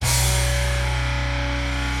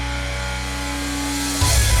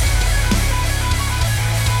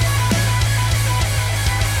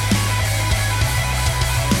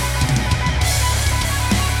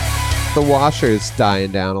the washer's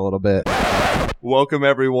dying down a little bit. Welcome,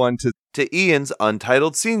 everyone, to Ian's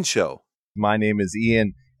Untitled Scene Show. My name is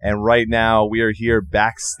Ian, and right now we are here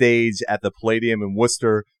backstage at the Palladium in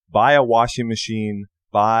Worcester by a washing machine,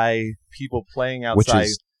 by people playing outside. Which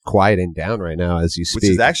is quieting down right now as you speak.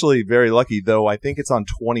 Which is actually very lucky, though. I think it's on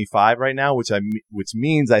 25 right now, which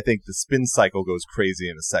means I think the spin cycle goes crazy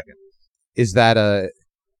in a second. Is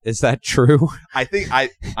that true? I think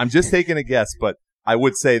I'm just taking a guess, but I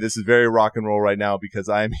would say this is very rock and roll right now because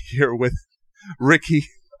I'm here with Ricky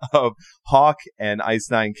of Hawk and Ice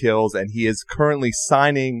Nine Kills, and he is currently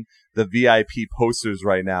signing the VIP posters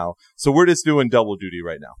right now. So we're just doing double duty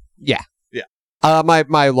right now. Yeah. Yeah.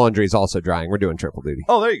 My laundry is also drying. We're doing triple duty.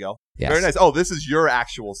 Oh, there you go. Yes. Very nice. Oh, this is your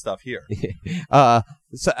actual stuff here.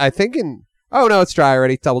 So I think oh no, it's dry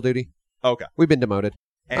already. Double duty. Okay. We've been demoted.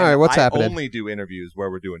 And all right, what's happening? I only do interviews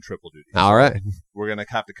where we're doing triple duty. All right. We're going to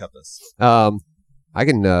have to cut this. I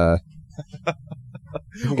can Well,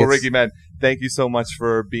 Ricky, man, thank you so much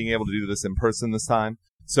for being able to do this in person this time.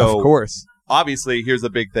 So, of course. Obviously, here's the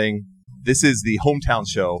big thing. This is the hometown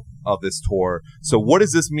show of this tour. So what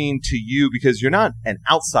does this mean to you? Because you're not an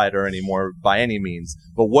outsider anymore by any means,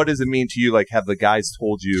 but what does it mean to you? Like, have the guys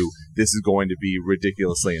told you this is going to be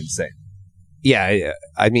ridiculously insane? Yeah,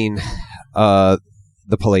 I mean, the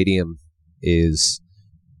Palladium is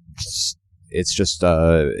it's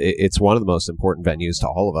one of the most important venues to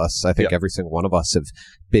all of us. I think every single one of us have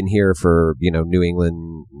been here for, New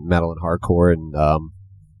England metal and hardcore,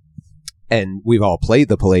 and we've all played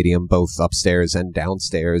the Palladium both upstairs and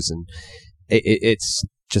downstairs, and it's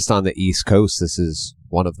just on the East Coast. This is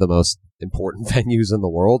one of the most important venues in the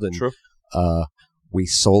world, and True. We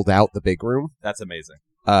sold out the big room. That's amazing.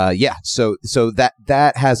 Yeah, so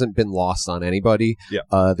that hasn't been lost on anybody.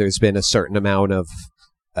 Yeah. There's been a certain amount of,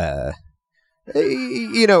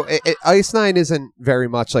 Ice Nine isn't very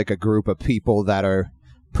much like a group of people that are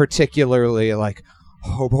particularly like,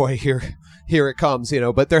 oh boy, here it comes,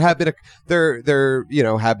 But there have been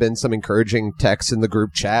have been some encouraging texts in the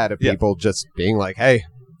group chat of people just being like, hey,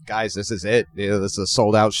 guys, this is it. This is a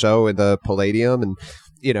sold out show in the Palladium, and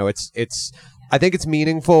it's. I think it's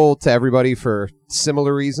meaningful to everybody for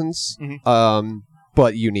similar reasons,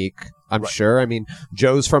 but unique, I'm sure. I mean,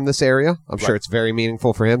 Joe's from this area. I'm sure it's very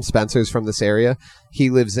meaningful for him. Spencer's from this area. He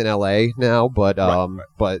lives in L.A. now, but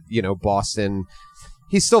Boston,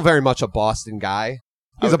 he's still very much a Boston guy.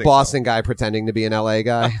 He's a Boston guy pretending to be an L.A.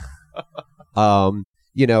 guy. The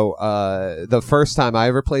first time I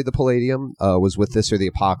ever played the Palladium was with This or the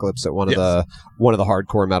Apocalypse at one of the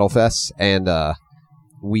hardcore metal fests, and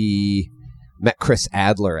we met Chris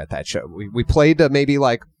Adler at that show. We played to maybe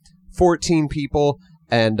like 14 people,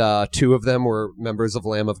 and 2 of them were members of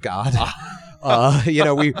Lamb of God.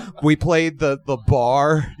 We played the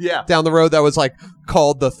bar down the road that was like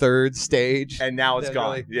called the Third Stage, and now it's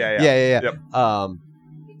gone. Really, yeah. Yep.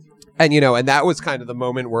 And that was kind of the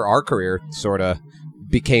moment where our career sort of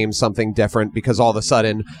became something different, because all of a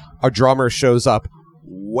sudden our drummer shows up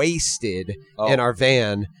wasted in our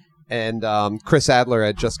van, and Chris Adler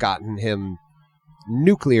had just gotten him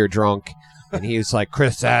nuclear drunk, and he was like,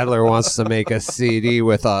 Chris Adler wants to make a CD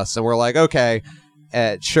with us, and we're like, okay,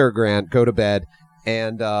 sure, Grant, go to bed.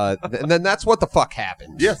 And then that's what the fuck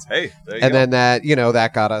happened. Yes, hey, there you and go. Then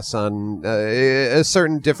that got us on a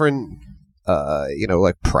certain different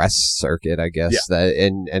like press circuit, I guess. That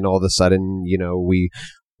and all of a sudden, we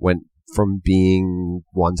went from being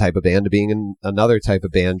one type of band to being another type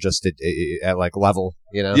of band, just at like level,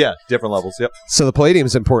 Yeah, different levels, yep. So the Palladium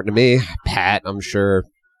is important to me. Pat, I'm sure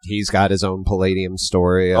he's got his own Palladium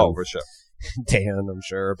story. Oh, for sure. Dan, I'm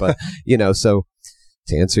sure. But, so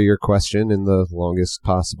to answer your question in the longest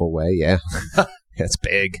possible way, yeah, it's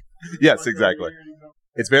big. Yes, exactly.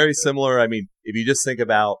 It's very similar. I mean, if you just think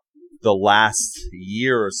about the last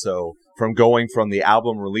year or so, from going from the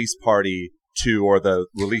album release party or the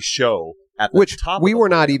release show at the top. We were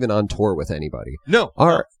not even on tour with anybody. No.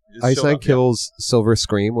 Our Ice Nine Kills Silver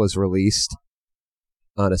Scream was released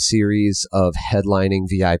on a series of headlining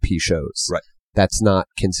VIP shows. Right. That's not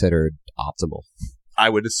considered optimal. I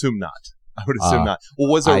would assume not.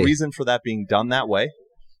 Well, was there a reason for that being done that way?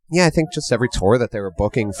 Yeah, I think just every tour that they were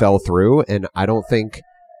booking fell through, and I don't think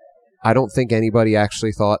anybody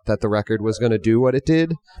actually thought that the record was going to do what it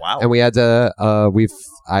did. Wow. And we had to,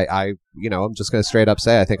 I'm just going to straight up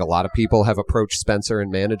say, I think a lot of people have approached Spencer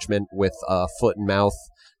and management with a foot and mouth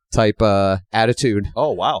type attitude.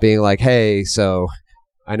 Oh, wow. Being like, hey, so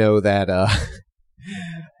I know that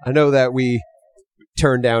we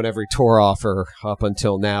turned down every tour offer up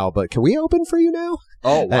until now, but can we open for you now?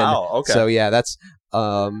 Oh, wow. Okay. So yeah, that's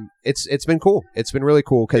it's been cool. It's been really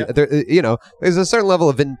cool because there's a certain level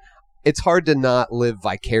of it's hard to not live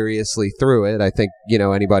vicariously through it. I think,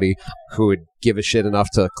 anybody who would give a shit enough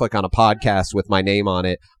to click on a podcast with my name on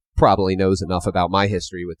it probably knows enough about my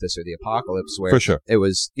history with This or the Apocalypse, where For sure. it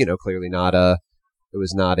was, clearly not a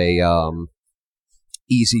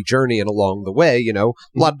easy journey, and along the way, a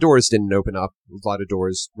lot of doors didn't open up, a lot of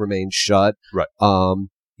doors remained shut. Right.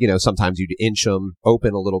 Sometimes you'd inch them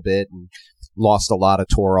open a little bit, and lost a lot of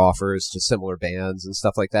tour offers to similar bands and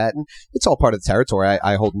stuff like that. And it's all part of the territory.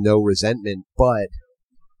 I hold no resentment, but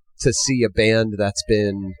to see a band that's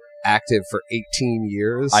been active for 18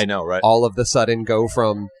 years, I know, right? all of the sudden go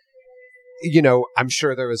from, I'm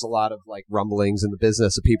sure there was a lot of like rumblings in the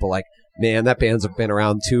business of people like, man, that band's been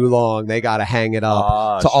around too long, they got to hang it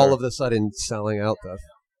up, to all of the sudden selling out the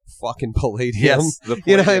fucking Palladium. Yes, the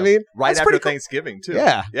you know what I mean? Right That's after pretty cool. Thanksgiving too.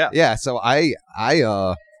 Yeah. So I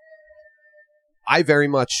very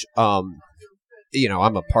much, I'm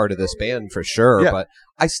a part of this band for sure, but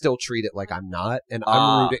I still treat it like I'm not, and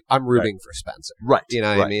I'm rooting for Spencer. Right. You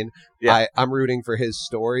know what I mean? Yeah. I'm rooting for his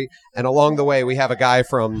story, and along the way, we have a guy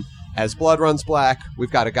from As Blood Runs Black.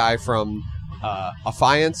 We've got a guy from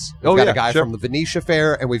Affiance. We've got a guy from the Venetia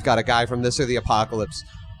Fair, and we've got a guy from This or the Apocalypse.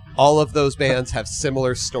 All of those bands have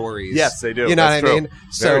similar stories. Yes, they do. You know That's what I true. mean?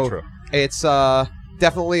 Very So true. it's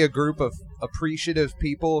definitely a group of appreciative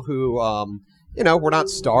people who, we're not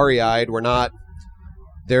starry-eyed. We're not.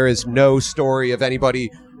 There is no story of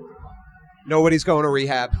anybody. Nobody's going to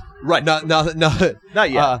rehab. Right. No. Not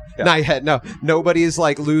yet. Not yet. No. Nobody's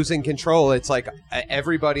like losing control. It's like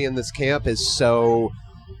everybody in this camp is so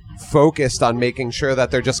focused on making sure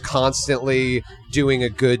that they're just constantly doing a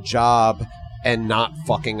good job and not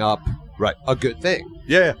fucking up a good thing.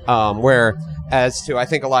 Yeah. Where as to, I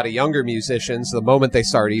think a lot of younger musicians, the moment they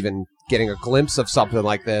start even getting a glimpse of something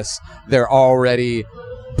like this, they're already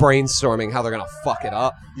brainstorming how they're going to fuck it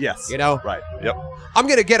up. Yes. Right. Yep. I'm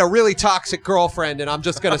going to get a really toxic girlfriend, and I'm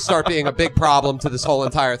just going to start being a big problem to this whole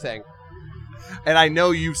entire thing. And I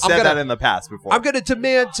know you've said that in the past before. I'm going to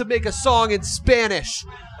demand to make a song in Spanish.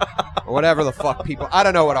 Or whatever the fuck people... I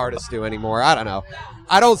don't know what artists do anymore. I don't know.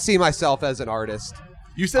 I don't see myself as an artist.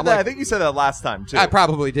 You said that. I think you said that last time, too. I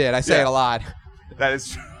probably did. I say it a lot. That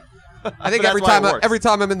is true. I think every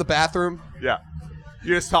time I'm in the bathroom... Yeah.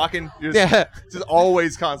 You're just talking. You're just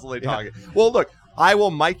always constantly talking. Well, look, I will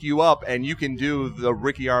mic you up, and you can do the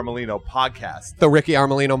Ricky Armelino podcast. The Ricky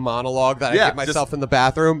Armelino monologue that I give myself in the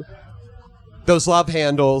bathroom. Those love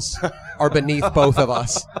handles are beneath both of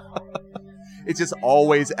us. It's just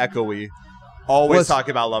always echoey. Always talking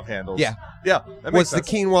about love handles. Yeah. Yeah. That makes sense.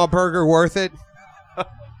 The quinoa burger worth it?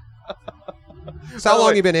 So how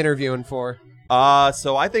long you been interviewing for?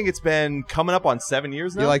 So I think it's been coming up on 7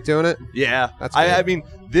 years now. You like doing it? Yeah. That's good. I mean,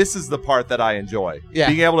 this is the part that I enjoy. Yeah.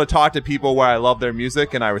 Being able to talk to people where I love their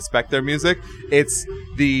music and I respect their music. It's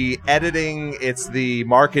the editing, it's the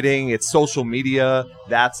marketing, it's social media.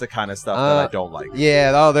 That's the kind of stuff that I don't like.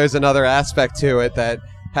 Yeah. Oh, there's another aspect to it that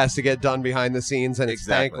has to get done behind the scenes, and it's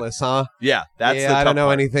thankless, huh? Yeah. That's the I tough don't know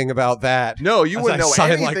part. anything about that. No, you wouldn't know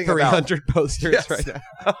anything like 300 posters right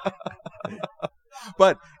now.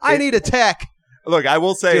 But I need a tech. Look, I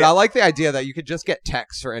will say... Dude, I like the idea that you could just get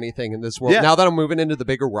techs for anything in this world. Yeah. Now that I'm moving into the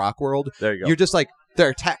bigger rock world, there you go. You're just like, there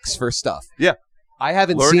are techs for stuff. Yeah. I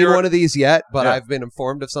haven't seen one of these yet, but I've been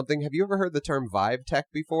informed of something. Have you ever heard the term Vibe Tech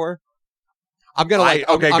before? I'm going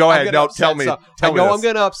to Okay, go ahead. No, tell me. I know I'm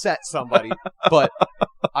going to upset somebody, but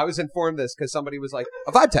I was informed this because somebody was like,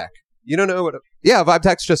 a Vibe Tech. You don't know what... Yeah, Vibe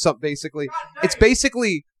Tech's just something basically... It's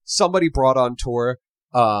basically somebody brought on tour...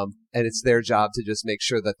 and it's their job to just make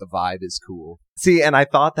sure that the vibe is cool. See, and I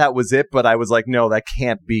thought that was it, but I was like, no, that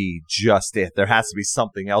can't be just it. There has to be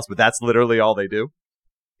something else, but that's literally all they do?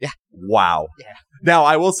 Yeah. Wow. Yeah. Now,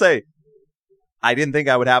 I will say, I didn't think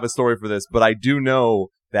I would have a story for this, but I do know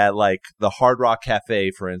that, like, the Hard Rock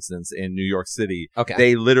Cafe, for instance, in New York City,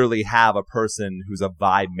 they literally have a person who's a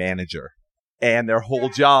vibe manager. And their whole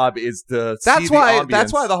job is to see the ambience.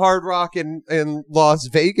 That's why the Hard Rock in Las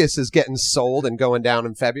Vegas is getting sold and going down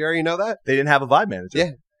in February. You know that? They didn't have a vibe manager.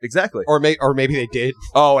 Yeah. Exactly. Or maybe they did.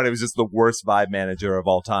 Oh, and it was just the worst vibe manager of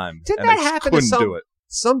all time. Didn't that happen to do it.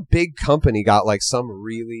 Some big company got like some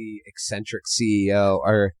really eccentric CEO,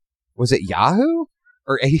 or was it Yahoo?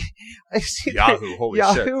 Or Yahoo, holy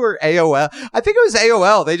Yahoo shit. Or AOL. I think it was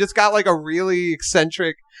AOL. They just got like a really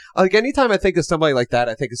eccentric... Like anytime I think of somebody like that,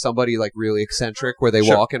 I think of somebody like really eccentric where they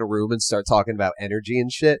walk in a room and start talking about energy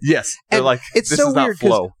and shit. Yes. And they're like, it's this so is weird not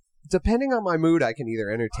flow. Depending on my mood, I can either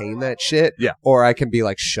entertain that shit Yeah. or I can be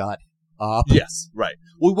like, shut up. Yes, right.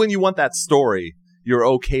 Well, when you want that story, you're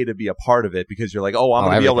okay to be a part of it because you're like, oh, I'm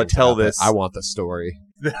going to be able to tell this. I want the story.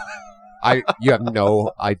 You have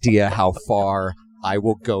no idea how far I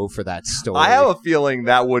will go for that story. I have a feeling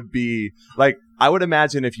that would be like, I would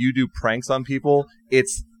imagine if you do pranks on people,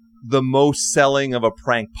 it's the most selling of a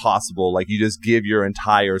prank possible. Like, you just give your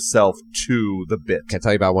entire self to the bit. Can I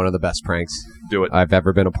tell you about one of the best pranks Do it. I've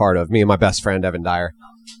ever been a part of? Me and my best friend, Evan Dyer.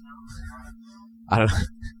 I don't know.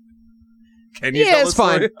 Can you Yeah, tell it's the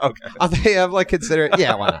story? fine. Okay. I'm like, consider it.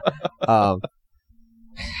 Yeah, why not?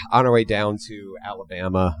 On our way down to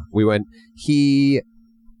Alabama, we went.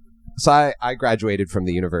 So I graduated from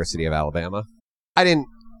the University of Alabama. I didn't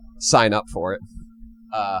sign up for it.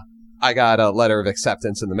 I got a letter of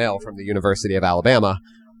acceptance in the mail from the University of Alabama,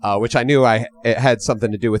 which I knew it had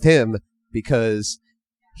something to do with him because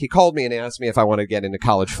he called me and asked me if I wanted to get into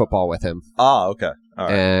college football with him. Ah, okay. All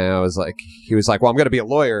right. And he was like, well, I'm going to be a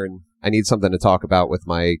lawyer and I need something to talk about with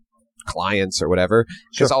my clients or whatever.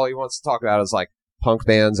 Because all he wants to talk about is like punk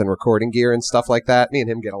bands and recording gear and stuff like that. Me and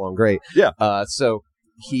him get along great. Yeah. So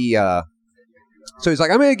he's like,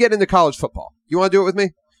 I'm going to get into college football. You want to do it with me?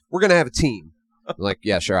 We're going to have a team. I'm like,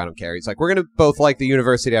 yeah, sure, I don't care. He's like, we're going to both like the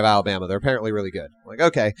University of Alabama. They're apparently really good. I'm like,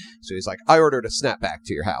 okay. So he's like, I ordered a snapback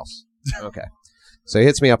to your house. Okay. So he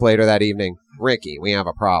hits me up later that evening. Ricky, we have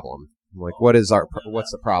a problem. I'm like, what's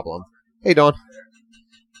the problem? Hey, Dawn.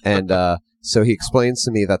 And so he explains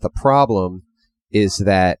to me that the problem is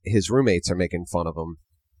that his roommates are making fun of him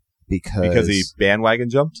because he bandwagon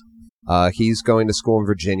jumped? He's going to school in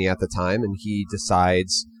Virginia at the time, and he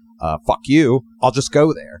decides, fuck you, I'll just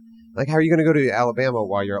go there. Like, how are you going to go to Alabama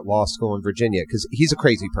while you're at law school in Virginia? Because he's a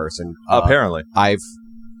crazy person. Apparently. I've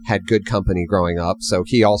had good company growing up, so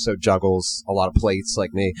he also juggles a lot of plates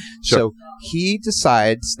like me. Sure. So he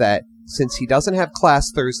decides that since he doesn't have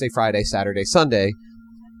class Thursday, Friday, Saturday, Sunday,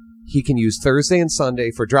 he can use Thursday and Sunday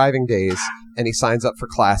for driving days, and he signs up for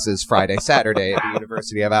classes Friday, Saturday at the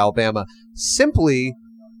University of Alabama, simply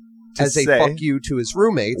as a fuck you to his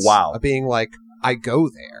roommates. Wow. Being like, I go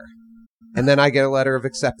there. And then I get a letter of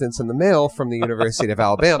acceptance in the mail from the University of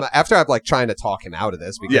Alabama after I'm like trying to talk him out of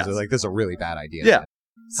this because they're like, this is a really bad idea. Yeah.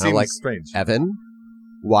 Seems like strange. Evan,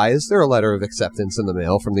 why is there a letter of acceptance in the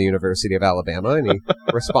mail from the University of Alabama? And he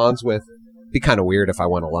responds with, be kind of weird if I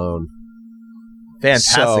went alone.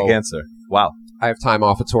 Fantastic answer. Wow. I have time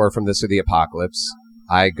off a tour from This or the Apocalypse.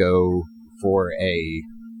 I go for a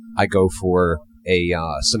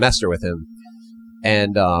semester with him.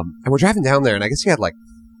 And we're driving down there, and I guess he had like,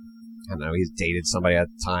 I don't know, he's dated somebody at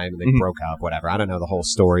the time and they broke up, whatever. I don't know the whole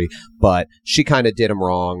story, but she kind of did him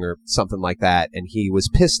wrong or something like that. And he was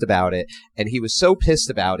pissed about it. And he was so pissed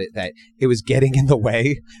about it that it was getting in the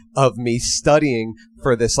way of me studying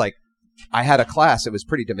for this. Like, I had a class. It was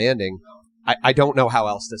pretty demanding. I don't know how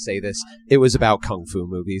else to say this. It was about kung fu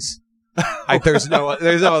movies. There's no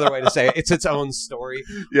other way to say it. It's its own story.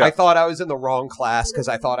 Yeah. I thought I was in the wrong class because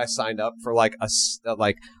I thought I signed up for like a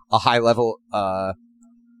high level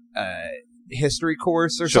history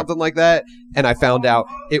course or something like that, and I found out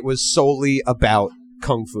it was solely about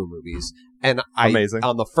kung fu movies. And Amazing.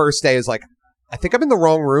 On the first day, is like, I think I'm in the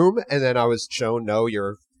wrong room, and then I was shown, no,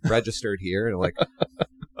 you're registered here, and like,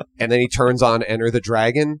 and then he turns on Enter the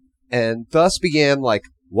Dragon, and thus began like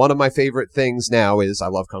one of my favorite things now is I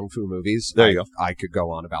love kung fu movies. There you go. I could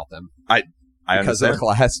go on about them. I because understand. of the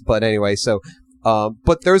class, but anyway, so.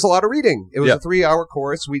 But there was a lot of reading. It was a 3-hour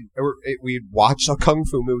course. We'd watch a kung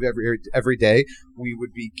fu movie every day. We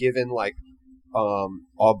would be given like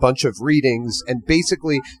a bunch of readings, and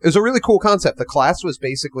basically it was a really cool concept. The class was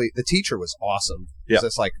basically, the teacher was awesome. He was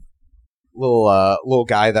this like little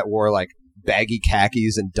guy that wore like baggy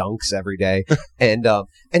khakis and dunks every day, and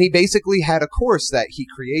he basically had a course that he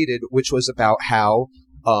created, which was about how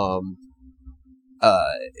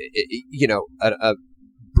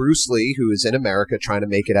Bruce Lee, who is in America trying to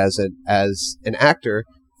make it as an actor,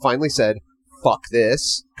 finally said, fuck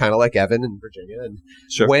this, kind of like Evan in Virginia, and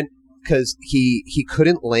went, because he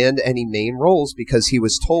couldn't land any main roles because he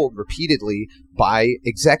was told repeatedly by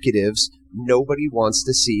executives, nobody wants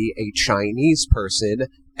to see a Chinese person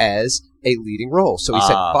as a leading role. So he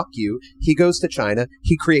said, fuck you. He goes to China.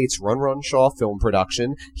 He creates Run Run Shaw Film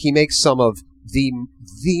Production. He makes some of the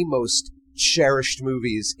most cherished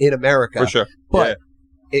movies in America. For sure. But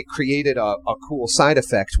it created a cool side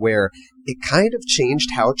effect where it kind of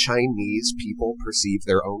changed how Chinese people perceive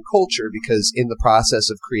their own culture, because in the process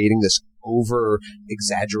of creating this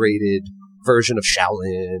over-exaggerated version of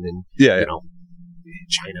Shaolin and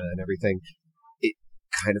China and everything, it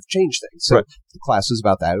kind of changed things. So the class was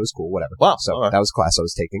about that. It was cool, whatever. Wow. So that was a class I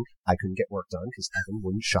was taking. I couldn't get work done because Evan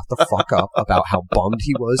wouldn't shut the fuck up about how bummed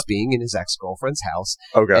he was being in his ex-girlfriend's house.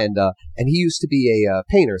 Okay. And he used to be a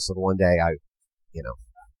painter, so the one day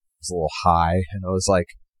was a little high, and I was like,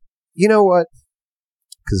 you know what?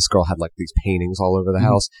 because this girl had like these paintings all over the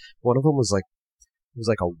house. One of them was like, it was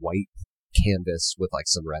like a white canvas with like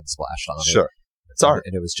some red splashed on it. Sure. It's art.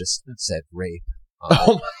 And it was just said rape.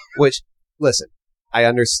 Which, listen, I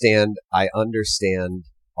understand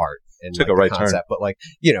art and Took like, a right the concept, turn.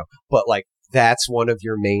 but like that's one of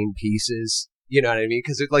your main pieces. You know what I mean?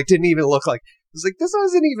 Because it like didn't even look like, it was like, this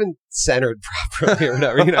wasn't even centered properly or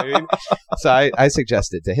whatever, you know what I mean? So I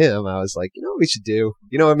suggested to him, I was like, you know what we should do?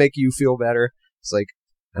 You know what would make you feel better? It's like,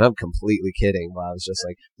 and I'm completely kidding, but I was just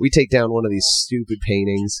like, we take down one of these stupid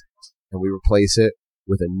paintings and we replace it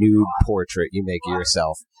with a nude portrait you make of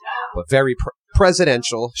yourself, but very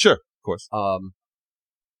presidential. Sure, of course.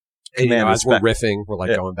 And as we're riffing, we're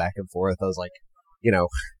like going back and forth. I was like,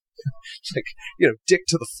 dick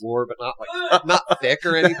to the floor, but not like not thick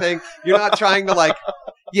or anything. You're not trying to like,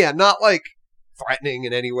 not like threatening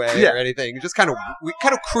in any way or anything. Just kind of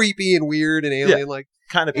creepy and weird and alien like.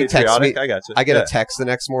 Kind of patriotic. I got you. I get a text the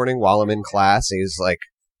next morning while I'm in class. He's like,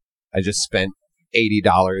 I just spent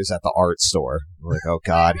 $80 at the art store. I'm like, oh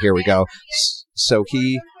God, here we go. So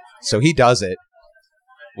he does it.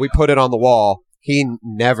 We put it on the wall. He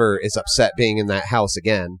never is upset being in that house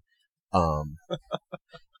again.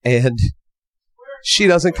 And she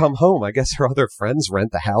doesn't come home. I guess her other friends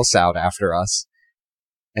rent the house out after us.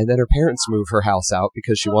 And then her parents move her house out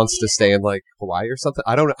because she wants to stay in like Hawaii or something.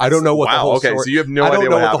 I don't know what the whole story. So you have no idea. I don't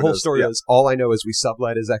know what the whole story is. All I know is we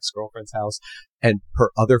sublet his ex-girlfriend's house, and her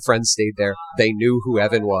other friends stayed there. They knew who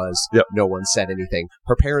Evan was. Yep. No one said anything.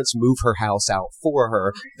 Her parents move her house out for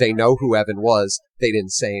her. They know who Evan was. They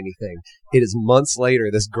didn't say anything. It is months later.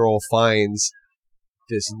 This girl finds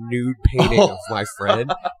this nude painting of my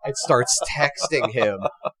friend and starts texting him,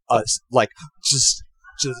 like just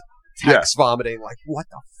text vomiting, like, what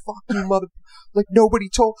the fuck, you mother, like, nobody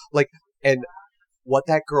told, like, and what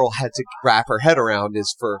that girl had to wrap her head around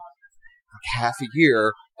is for like half a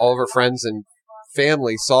year, all of her friends and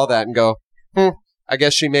family saw that and go, I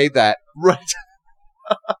guess she made that. Right.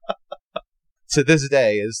 To this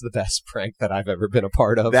day is the best prank that I've ever been a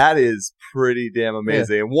part of. That is pretty damn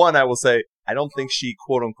amazing. And one, I will say, I don't think she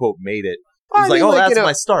quote unquote made it. It's that's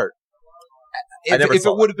my start. If it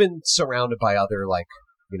would have been surrounded by other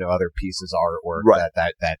other pieces of artwork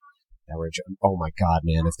that were, oh my God,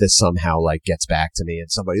 man, if this somehow like gets back to me and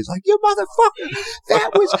somebody's like, you motherfucker,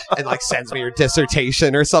 that was, and like sends me your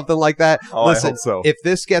dissertation or something like that. Listen, I hope so. If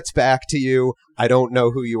this gets back to you, I don't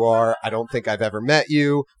know who you are. I don't think I've ever met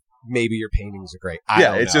you. Maybe your paintings are great.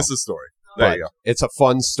 It's just a story. There you go. It's a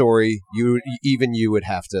fun story. You would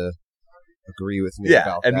have to agree with me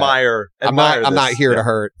about admire that. I'm not here to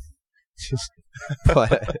hurt.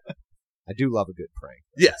 But I do love a good prank.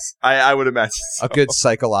 Yes, I would imagine so. A good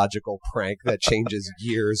psychological prank that changes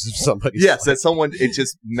years of somebody's life. That someone, it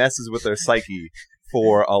just messes with their psyche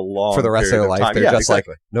for a long for the rest of their life. Time. They're just like,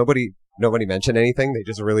 nobody mentioned anything. They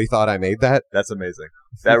just really thought I made that. That's amazing.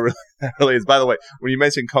 That really is. By the way, when you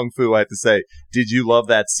mentioned Kung Fu, I have to say, did you love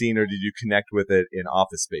that scene or did you connect with it in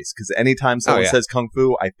Office Space? Because anytime someone says Kung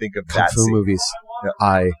Fu, I think of Kung that Fu scene. movies. Yeah.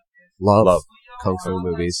 I love Kung Fu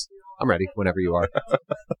movies. I'm ready whenever you are.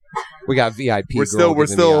 We got VIP. We're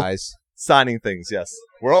still eyes. Signing things. Yes,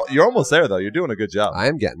 you're almost there though. You're doing a good job. I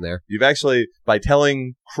am getting there. You've actually, by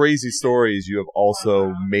telling crazy stories, you have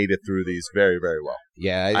also made it through these very, very well.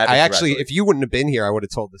 Yeah, I actually, if you wouldn't have been here, I would have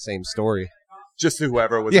told the same story. Just to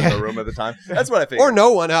whoever was in the room at the time. That's what I figured. Or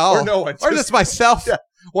no one else. Or no one. Or just myself. Yeah.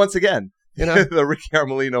 Once again, the Ricky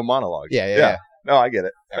Armelino monologue. Yeah. No, I get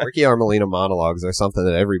it. Ricky Armelino monologues are something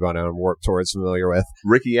that everybody on Warped Tour is familiar with.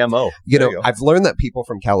 Ricky M.O. I've learned that people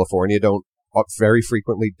from California very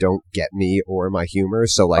frequently don't get me or my humor.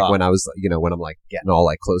 So like when I was, when I'm like getting all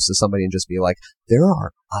like close to somebody and just be like, there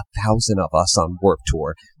are 1,000 of us on Warped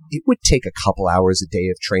Tour. It would take a couple hours a day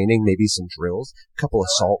of training, maybe some drills, a couple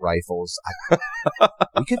assault rifles.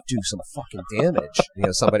 We could do some fucking damage,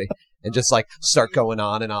 somebody, and just like start going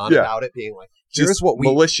on and on about it, being like, here's what we,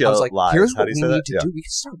 militia I was like, lies. here's what we need to do. We can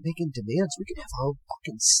start making demands. We can have our own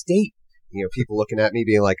fucking state. People looking at me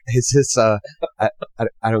being like, is this, I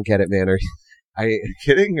don't get it, man. Are you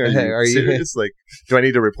kidding? Are you serious? Like, do I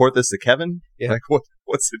need to report this to Kevin? Yeah. Like,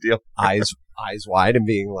 what's the deal? Eyes wide and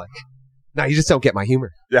being like, no, you just don't get my humor.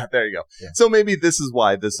 Yeah, there you go. Yeah. So maybe this is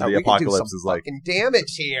why the apocalypse is like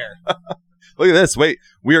damage here. Look at this. Wait,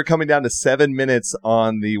 we are coming down to 7 minutes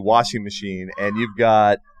on the washing machine, and you've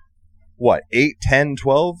got what, 8, 10,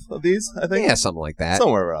 12 of these? I think. Yeah, something like that.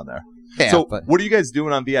 Somewhere around there. Yeah, so, what are you guys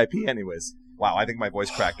doing on VIP, anyways? Wow, I think my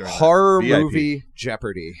voice cracked during horror movie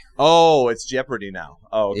Jeopardy. Oh, it's Jeopardy now.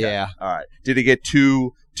 Oh, okay. Yeah. All right. Did it get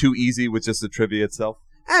too easy with just the trivia itself?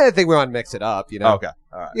 I think we want to mix it up, Okay. All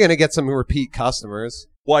right. You're going to get some repeat customers.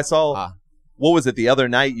 Well, I saw what was it? The other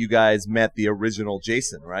night you guys met the original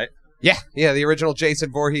Jason, right? Yeah, the original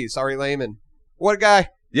Jason Voorhees, Ari Lehman. What a guy.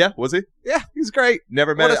 Yeah, was he? Yeah, he's great.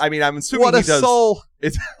 Never met. I mean, I'm assuming what he a does. soul.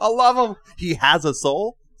 It's I love him. he has a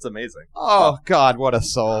soul. It's amazing. Oh God, what a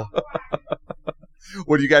soul.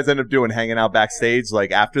 What do you guys end up doing? Hanging out backstage,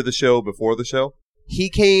 like after the show, before the show? He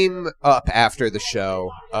came up after the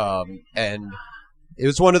show, and it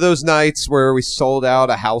was one of those nights where we sold out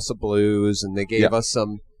a House of Blues, and they gave us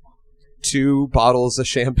 2 bottles of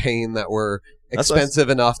champagne that were expensive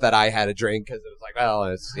enough that I had to drink because it was like, well,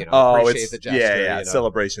 it's appreciate the gesture. Yeah, you know.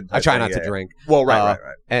 celebration. I try not to drink. Well, right.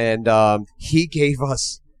 And he gave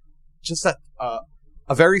us just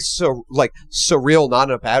a very surreal, not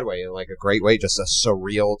in a bad way, in like a great way, just a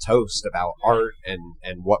surreal toast about art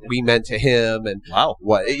and what we meant to him and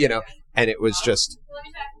what and it was just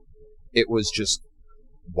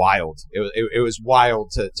wild. It was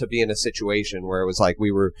wild to be in a situation where it was like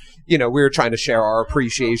we were trying to share our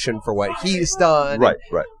appreciation for what he's done. Right.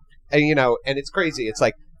 And and it's crazy. It's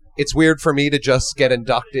like it's weird for me to just get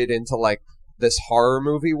inducted into like this horror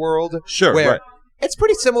movie world. Sure. Where right. It's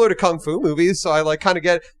pretty similar to kung fu movies, so I like kind of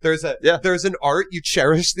get there's an art, you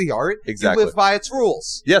cherish the art, exactly. You live by its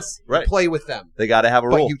rules. Yes, right. You play with them. They got to have a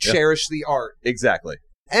rule. But you cherish the art. Exactly.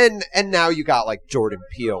 And now you got like Jordan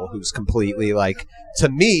Peele, who's completely like, to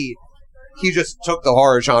me, he just took the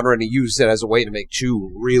horror genre and he used it as a way to make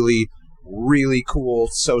 2 really, really cool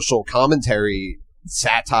social commentary,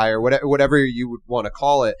 satire, whatever you would want to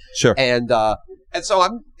call it. Sure. And so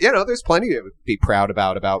I'm, there's plenty to be proud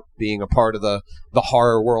about being a part of the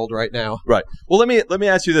horror world right now. Right. Well, let me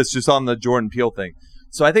ask you this, just on the Jordan Peele thing.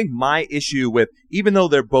 So I think my issue with, even though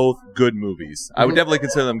they're both good movies, I would definitely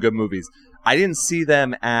consider them good movies. I didn't see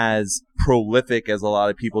them as prolific as a lot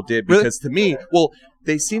of people did because to me,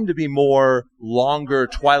 they seem to be more longer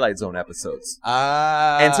Twilight Zone episodes.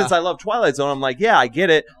 And since I love Twilight Zone, I'm like, yeah, I get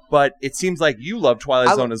it, but it seems like you love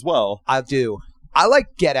Twilight Zone as well. I do. I like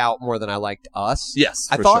Get Out more than I liked Us. Yes,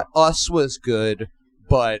 I thought Us was good,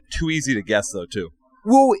 but too easy to guess though too.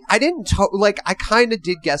 Well, I didn't I kind of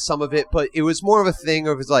did guess some of it, but it was more of a thing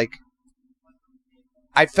of like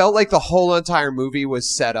I felt like the whole entire movie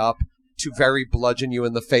was set up to very bludgeon you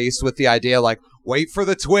in the face with the idea like, wait for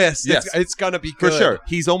the twist. Yes. It's going to be good. For sure.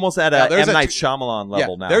 He's almost at a M. Night Shyamalan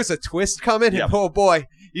level now. There's a twist coming, and oh boy,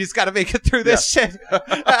 you just got to make it through this shit.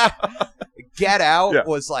 Get Out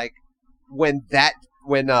was like when the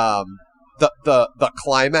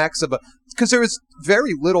climax of because there was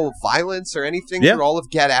very little violence or anything through all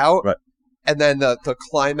of Get Out. Right. And then the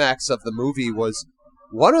climax of the movie was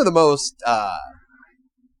one of the most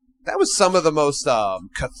that was some of the most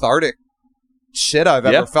cathartic shit I've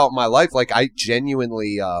ever felt in my life. Like I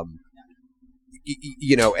genuinely and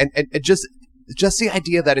just the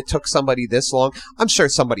idea that it took somebody this long. I'm sure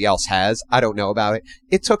somebody else has. I don't know about it.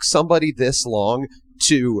 It took somebody this long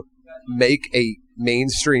to make a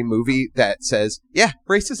mainstream movie that says, yeah,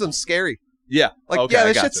 racism's scary. Yeah. Like,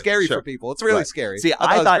 this shit's scary for people. It's really scary. See,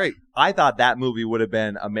 I thought that movie would have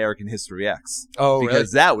been American History X. Oh,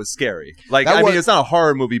 because that was scary. Like, I mean, it's not a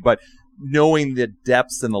horror movie, but knowing the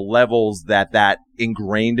depths and the levels that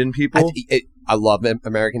ingrained in people. I love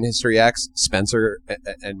American History X. Spencer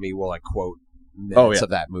and me will like quote minutes of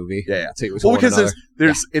that movie. Yeah. Well, because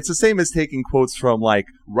it's the same as taking quotes from like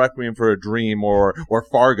Requiem for a Dream or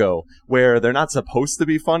Fargo, where they're not supposed to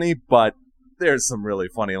be funny, but there's some really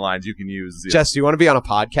funny lines you can use. Jess, do you want to be on a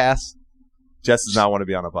podcast? Jess does not want to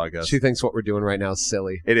be on a podcast. She thinks what we're doing right now is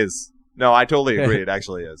silly. It is. No, I totally agree. It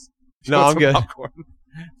actually is. No, I'm good.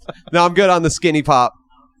 No, I'm good on the skinny pop.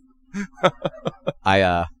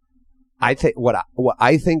 I think what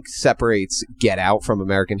I think separates Get Out from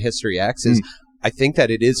American History X is I think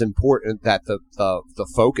that it is important that the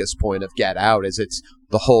focus point of Get Out is it's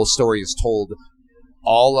the whole story is told.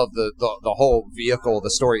 All of the whole vehicle of the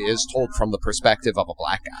story is told from the perspective of a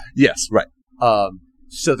black guy. Yes, right.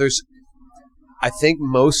 So I think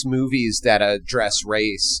most movies that address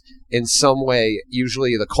race in some way,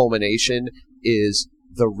 usually the culmination is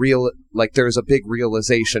there's a big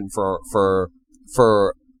realization for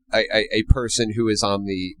a person who is on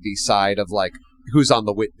the side of like, who's on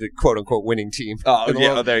the quote unquote winning team. Oh,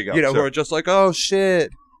 yeah, there you go. Who are just like, oh shit.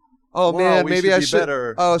 Oh, man, maybe I should.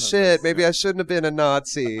 Better. Oh, shit, maybe I shouldn't have been a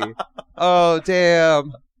Nazi. Oh,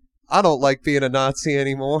 damn. I don't like being a Nazi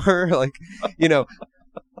anymore. Like,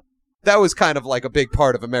 that was kind of like a big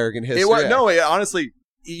part of American history. Honestly,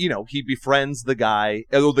 he befriends the guy.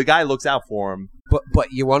 The guy looks out for him.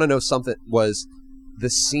 But you want to know something? Was the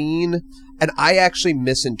scene, and I actually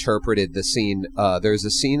misinterpreted the scene. There's a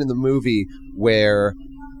scene in the movie where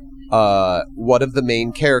one of the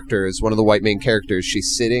main characters, one of the white main characters,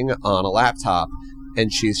 she's sitting on a laptop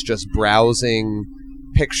and she's just browsing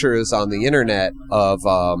pictures on the internet of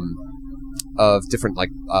different like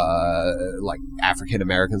African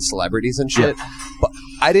American celebrities and shit. Yeah. But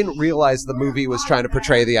I didn't realize the movie was trying to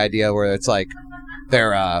portray the idea where it's like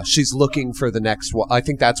she's looking for the next one. I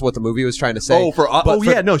think that's what the movie was trying to say.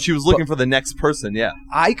 She was looking for the next person. Yeah,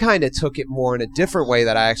 I kind of took it more in a different way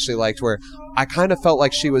that I actually liked, where I kind of felt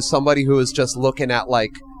like she was somebody who was just looking at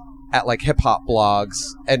hip hop blogs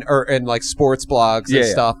and like sports blogs and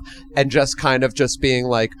stuff, and just kind of just being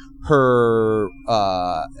like her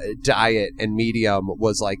diet and medium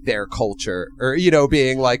was like their culture, or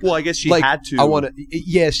being like, well, I guess she like, had to.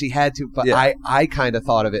 She had to, but I kind of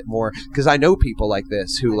thought of it more because I know people like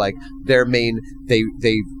this who like their main they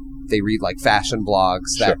read like fashion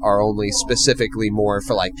blogs that are only specifically more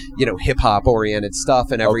for like hip hop oriented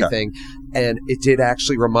stuff and everything. And it did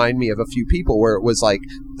actually remind me of a few people where it was like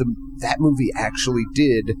that movie actually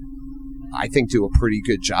did, I think, do a pretty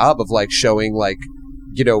good job of like showing like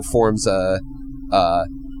forms of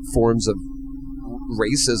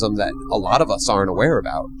racism that a lot of us aren't aware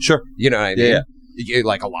about. Sure, you know what I mean? Yeah.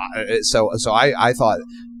 Like a lot. So I thought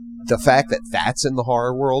the fact that that's in the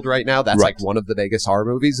horror world right now, that's like one of the biggest horror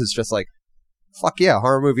movies, is just like, fuck yeah,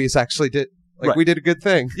 horror movies actually did. Like, we did a good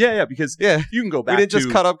thing. Yeah, because you can go back. We didn't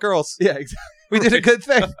just cut up girls. Yeah, exactly. We did a good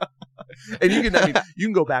thing. And you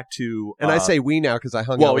can go back to. And I say we now because I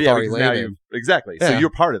hung out with Ari Lehman. Exactly. Yeah. So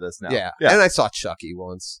you're part of this now. Yeah. And I saw Chucky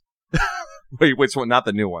once. Wait, which one? Not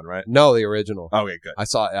the new one, right? No, the original. Okay, good.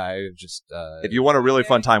 I just. If you want a really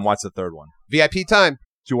fun time, watch the third one. VIP time.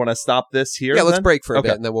 Do you want to stop this here? Yeah, let's break for a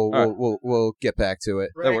bit, and then we'll get back to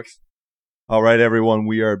it. Break. That works. All right, everyone,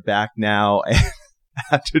 we are back now.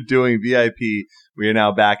 After doing VIP, we are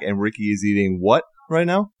now back, and Ricky is eating what right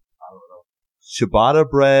now? I don't know. Ciabatta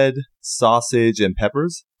bread, sausage, and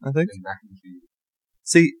peppers, I think. And mac and cheese.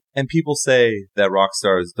 See, and people say that rock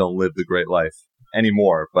stars don't live the great life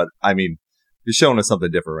anymore, but I mean, you're showing us something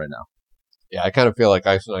different right now. Yeah, I kind of feel like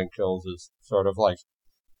Ice Nine Kills is sort of like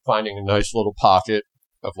finding a nice little pocket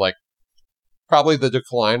of like probably the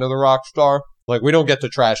decline of the rock star. Like, we don't get to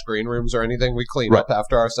trash green rooms or anything. We clean up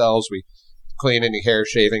after ourselves. We clean any hair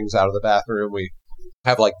shavings out of the bathroom. We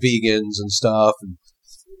have like vegans and stuff, and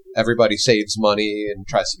everybody saves money and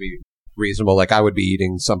tries to be reasonable. Like, I would be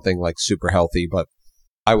eating something like super healthy, but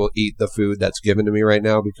I will eat the food that's given to me right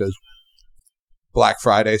now because Black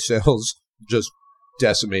Friday sales just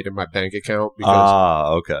decimated my bank account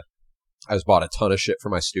because I just bought a ton of shit for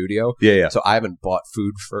my studio. Yeah. So I haven't bought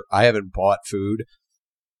food.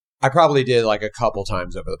 I probably did like a couple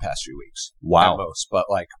times over the past few weeks. Wow. At most. But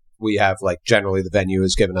like, we have like, generally the venue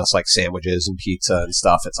has given us like sandwiches and pizza and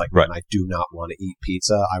stuff. It's like, man, I do not want to eat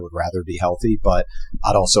pizza. I would rather be healthy, but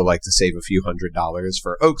I'd also like to save a few $100s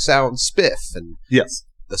for Oak Sound Spiff and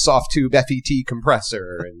the Soft Tube FET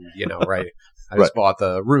compressor and, I just bought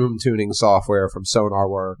the room tuning software from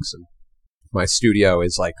SonarWorks, and my studio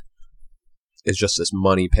is just this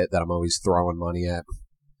money pit that I'm always throwing money at.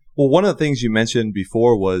 Well, one of the things you mentioned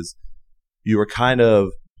before was you were kind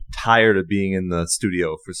of tired of being in the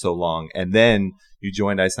studio for so long, and then you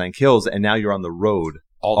joined Ice Nine Kills, and now you're on the road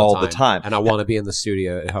all the time. And I want to be in the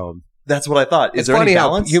studio at home. That's what I thought. It's funny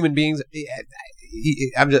how human beings.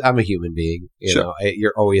 I'm a human being. You know,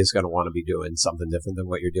 you're always going to want to be doing something different than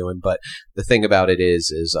what you're doing. But the thing about it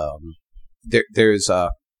is there's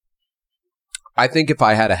I think if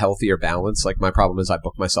I had a healthier balance, like my problem is I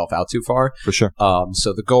book myself out too far. For sure.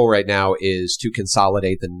 So the goal right now is to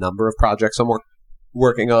consolidate the number of projects I'm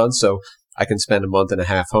working on, so I can spend a month and a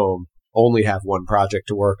half home, only have one project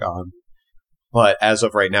to work on. But as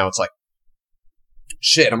of right now, it's like,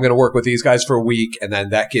 shit, I'm going to work with these guys for a week, and then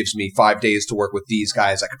that gives me 5 days to work with these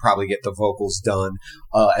guys. I could probably get the vocals done.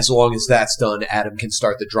 As long as that's done, Adam can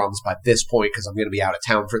start the drums by this point because I'm going to be out of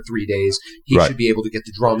town for 3 days. He should be able to get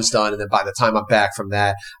the drums done, and then by the time I'm back from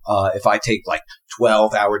that, if I take like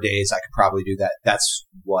 12-hour days, I could probably do that. That's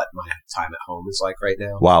what my time at home is like right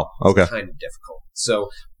now. Wow. Okay. It's kind of difficult. So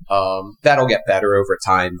that'll get better over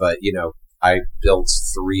time, but, I built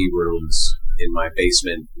 3 rooms in my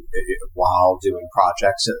basement while doing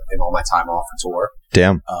projects and all my time off the tour.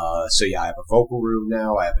 Damn. So yeah, I have a vocal room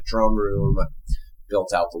now. I have a drum room. I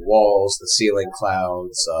built out the walls, the ceiling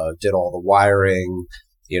clouds, did all the wiring.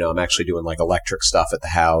 I'm actually doing like electric stuff at the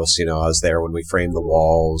house. I was there when we framed the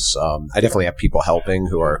walls. I definitely have people helping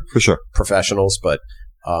who are for sure professionals, but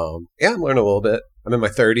I'm learning a little bit. I'm in my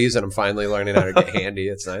 30s and I'm finally learning how to get handy.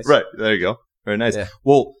 It's nice. Right. There you go. Very nice. Yeah.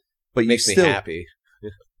 Well, but it makes me happy.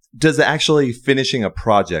 Does actually finishing a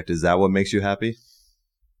project, is that what makes you happy?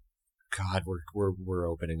 God, we're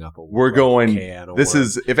opening up a We're going. can of This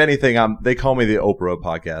worms. is, if anything, they call me the Oprah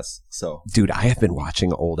podcast. So, Dude, I have been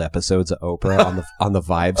watching old episodes of Oprah on the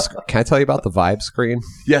Vibe. Can I tell you about the Vibe screen?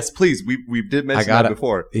 yes, please. We did mention that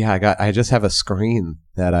before. Yeah, I just have a screen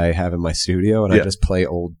that I have in my studio, and I just play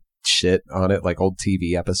old shit on it, like old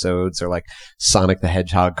TV episodes or like Sonic the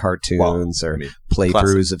Hedgehog cartoons or playthroughs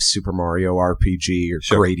classic. of Super Mario RPG or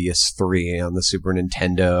Gradius 3 on the Super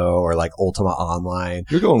Nintendo or like Ultima Online.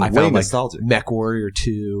 You're going I way found nostalgic. like Mech Warrior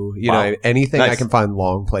 2, you know, anything I can find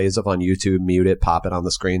long plays of on YouTube, mute it, pop it on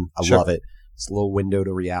the screen. I love it. It's a little window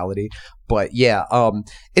to reality. But yeah,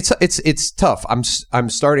 it's tough. I'm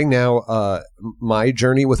starting now. My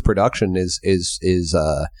journey with production is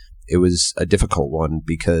it was a difficult one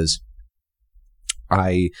because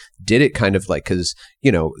I did it kind of like, because,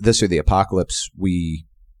 you know, This or the Apocalypse, we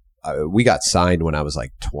got signed when I was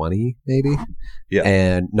like 20, maybe. Yeah.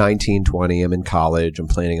 And 19, 20, I'm in college. I'm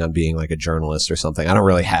planning on being like a journalist or something. I don't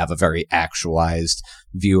really have a very actualized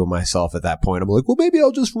view of myself at that point. I'm like, well, maybe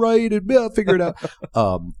I'll just write and I'll figure it out.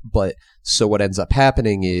 But so what ends up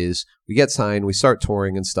happening is we get signed, we start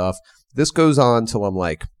touring and stuff. This goes on till I'm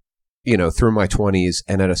like, you know, through my 20s.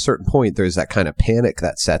 And at a certain point, there's that kind of panic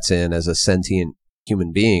that sets in as a sentient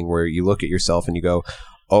human being where you look at yourself and you go,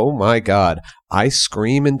 oh my God, I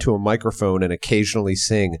scream into a microphone and occasionally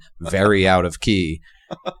sing very out of key.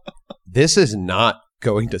 This is not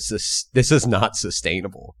going to, this is not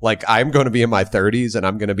sustainable. Like, I'm going to be in my 30s and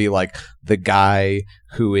I'm going to be like the guy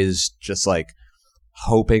who is just like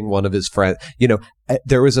hoping one of his friends, you know,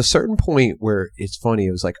 there was a certain point where it's funny.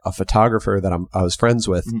 It was like a photographer that I was friends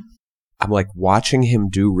with. Mm-hmm. I'm like watching him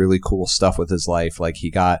do really cool stuff with his life. Like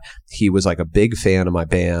he was like a big fan of my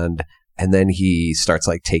band. And then he starts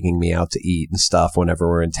like taking me out to eat and stuff whenever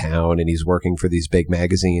we're in town, and he's working for these big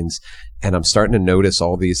magazines. And I'm starting to notice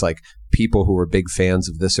all these like people who are big fans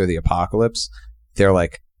of This or the Apocalypse. They're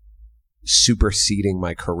like superseding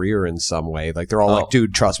my career in some way. Like they're all like,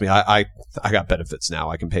 dude, trust me, I got benefits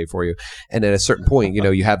now. I can pay for you. And at a certain point, you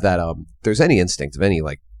know, you have that, there's any instinct of any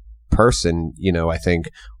like person, you know, I think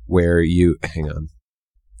where you, hang on.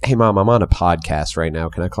 Hey mom, I'm on a podcast right now.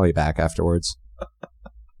 Can I call you back afterwards?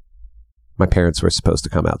 My parents were supposed to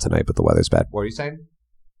come out tonight, but the weather's bad. What are you saying?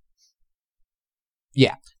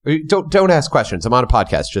 Yeah. Don't ask questions. I'm on a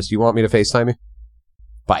podcast. Just, you want me to FaceTime you?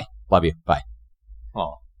 Bye. Love you. Bye.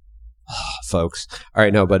 Oh, folks. All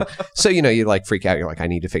right. No, but so, you know, you like freak out. You're like, I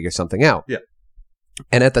need to figure something out. Yeah.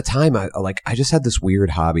 And at the time, I just had this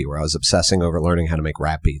weird hobby where I was obsessing over learning how to make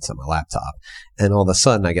rap beats on my laptop. And all of a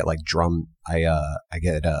sudden I get like I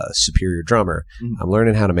get a Superior Drummer. Mm-hmm. I'm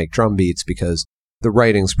learning how to make drum beats because the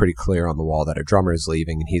writing's pretty clear on the wall that a drummer is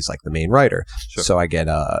leaving and he's like the main writer. Sure. So I get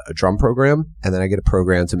a drum program, and then I get a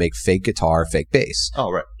program to make fake guitar, fake bass.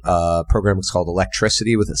 Oh, right. Program is called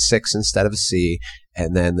Electricity with a 6 instead of a C.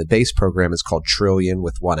 And then the bass program is called Trillion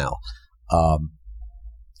with 1 L.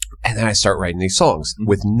 And then I start writing these songs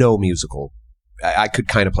with no musical. I could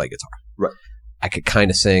kind of play guitar. Right. I could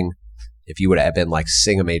kind of sing. If you would have been like,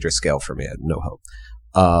 sing a major scale for me, I had no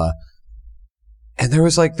hope. And there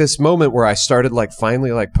was like this moment where I started like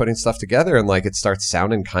finally like putting stuff together, and like it starts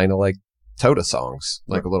sounding kind of like Tota songs,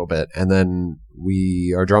 like a little bit. And then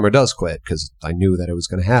our drummer does quit because I knew that it was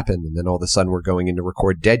going to happen. And then all of a sudden we're going in to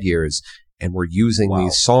record Dead Years, and we're using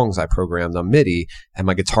these songs I programmed on MIDI, and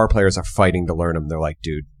my guitar players are fighting to learn them. They're like,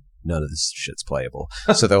 dude, none of this shit's playable.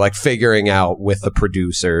 So they're like figuring out with the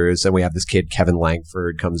producers, and we have this kid, Kevin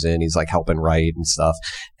Langford, comes in. He's like helping write and stuff.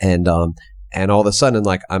 And all of a sudden,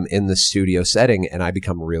 like, I'm in the studio setting, and I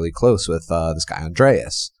become really close with this guy,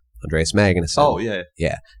 Andreas Magnuson. Oh, yeah.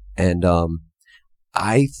 Yeah. And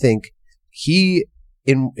I think he,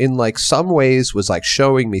 in like some ways, was like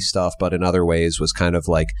showing me stuff, but in other ways was kind of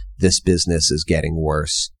like, this business is getting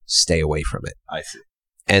worse. Stay away from it. I see.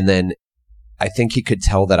 And then I think he could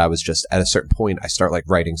tell that I was just, at a certain point, I start like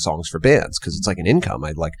writing songs for bands because it's like an income.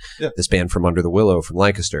 I'd like this band from Under the Willow from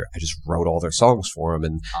Lancaster. I just wrote all their songs for them,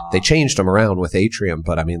 and they changed them around with Atrium.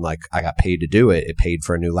 But I mean, like, I got paid to do it. It paid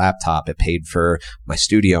for a new laptop. It paid for my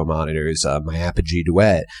studio monitors, my Apogee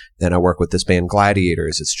Duet. Then I work with this band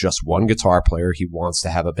Gladiators. It's just one guitar player. He wants to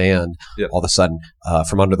have a band. Yep. All of a sudden,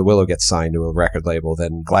 From Under the Willow gets signed to a record label.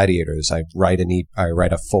 Then Gladiators, I write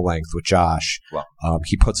a full length with Josh. Wow.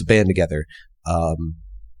 He puts a band together.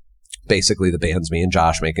 Basically the band's me and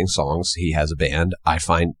Josh making songs. He has a band. I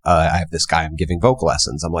have this guy I'm giving vocal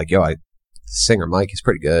lessons. I'm like, the singer Mike, he's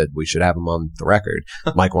pretty good. We should have him on the record.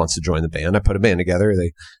 Mike wants to join the band. I put a band together.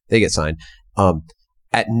 They get signed.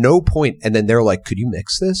 At no point, and then they're like, could you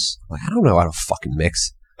mix this? I'm like, I don't know how to fucking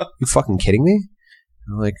mix. You fucking kidding me?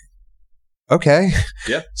 I'm like, okay.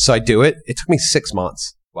 Yeah. So I do it. It took me 6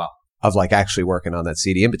 months. Wow. of like actually working on that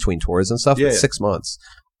CD in between tours and stuff. Yeah, 6 months.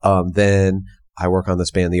 Then I work on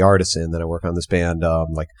this band, The Artisan. Then I work on this band,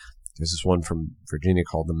 like there's this one from Virginia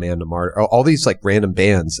called The Man to Martyr. All these like random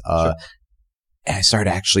bands. Sure. And I started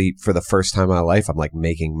actually, for the first time in my life, I'm like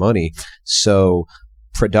making money. So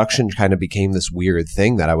production kind of became this weird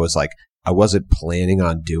thing that I was like, I wasn't planning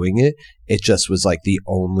on doing it. It just was like the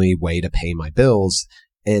only way to pay my bills.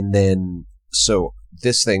 And then, so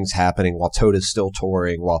this thing's happening while Tota's still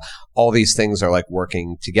touring, while all these things are like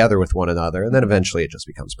working together with one another. And then eventually it just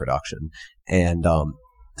becomes production. And,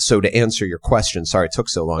 so to answer your question, sorry it took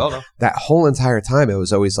so long. Oh, no. That whole entire time, it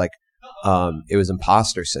was always like, it was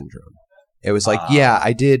imposter syndrome. It was like, yeah,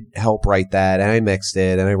 I did help write that and I mixed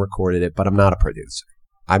it and I recorded it, but I'm not a producer.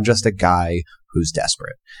 I'm just a guy who's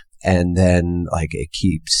desperate. And then like it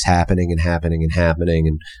keeps happening and happening and happening.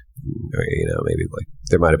 And, you know, maybe like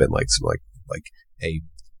there might have been like some like a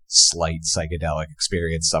slight psychedelic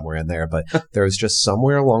experience somewhere in there, but there was just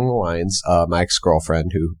somewhere along the lines, my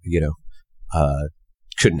ex-girlfriend who, you know,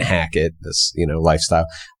 couldn't hack it, this, you know, lifestyle.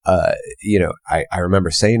 You know, I remember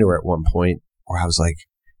saying to her at one point where I was like,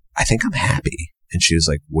 I think I'm happy. And she was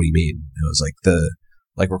like, what do you mean? And I was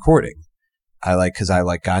like, recording. Cause I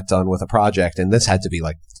like got done with a project, and this had to be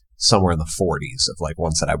like somewhere in the 40s of like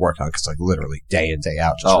ones that I worked on. Cause like literally day in, day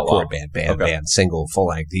out, just record band, single, full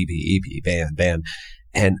length, EP, band.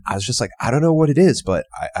 And I was just like, I don't know what it is, but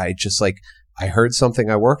I just like, I heard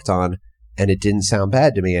something I worked on and it didn't sound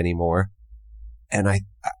bad to me anymore. And I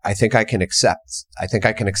think I can accept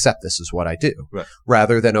this is what I do, right,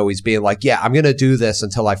 rather than always being like, yeah, I'm going to do this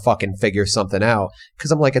until I fucking figure something out.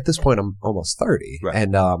 Cause I'm like, at this point, I'm almost 30. Right.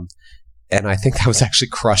 And I think that was actually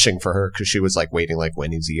crushing for her, because she was like waiting, like,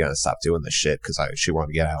 when is he going to stop doing this shit? Cause she wanted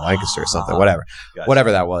to get out of Lancaster or something, whatever, Gotcha.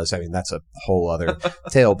 Whatever that was. I mean, that's a whole other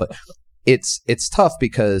tale, but it's tough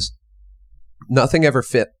because nothing ever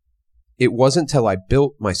fit. It wasn't till I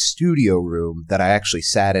built my studio room that I actually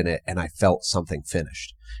sat in it and I felt something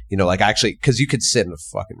finished. You know, like actually, because you could sit in a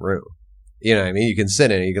fucking room. You know what I mean? You can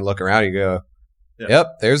sit in it, you can look around and you go, yep,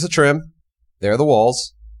 there's the trim. There are the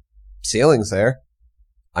walls. Ceiling's there.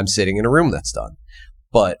 I'm sitting in a room that's done.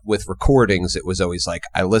 But with recordings, it was always like,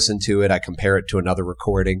 I listen to it, I compare it to another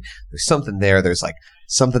recording. There's something there. There's like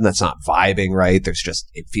something that's not vibing right. There's just,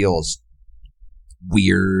 it feels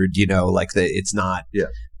weird, you know, like it's not. Yeah.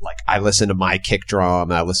 Like I listen to my kick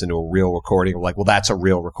drum, I listen to a real recording. I'm like, well, that's a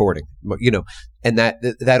real recording, you know, and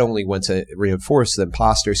that only went to reinforce the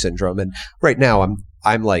imposter syndrome. And right now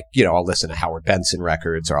I'm like, you know, I'll listen to Howard Benson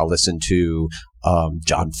records, or I'll listen to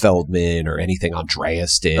John Feldman, or anything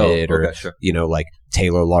Andreas did, or sure, you know, like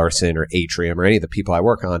Taylor Larson or Atrium, or any of the people I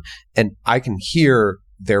work on, and I can hear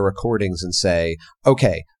their recordings and say,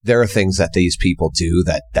 okay, there are things that these people do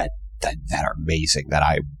that are amazing that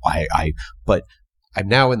I but I'm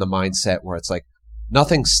now in the mindset where it's like,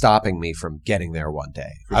 nothing's stopping me from getting there one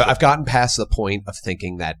day. Sure. I've gotten past the point of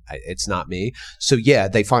thinking that it's not me. So yeah,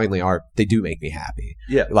 they finally are. They do make me happy.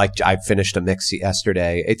 Yeah. Like I finished a mix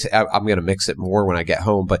yesterday. I'm going to mix it more when I get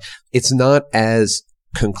home, but it's not as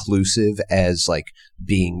conclusive as like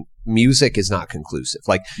music is not conclusive.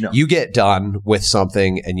 Like you get done with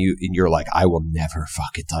something and you're like, I will never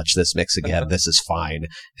fucking touch this mix again. This is fine.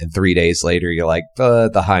 And 3 days later, you're like,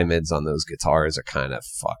 the high mids on those guitars are kind of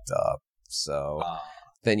fucked up. So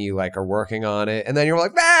then you like are working on it, and then you're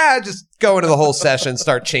like, just go into the whole session,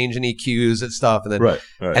 start changing EQs and stuff. And then, right.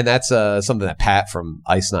 And that's something that Pat from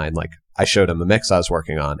Ice Nine, like I showed him the mix I was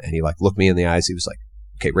working on, and he like looked me in the eyes. He was like,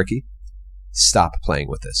 okay, Ricky, stop playing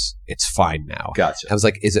with this. It's fine now. Gotcha. I was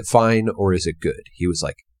like, is it fine or is it good? He was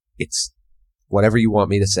like, it's whatever you want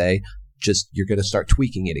me to say. Just, you're going to start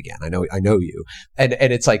tweaking it again. I know you. And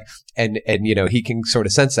it's like, and, you know, he can sort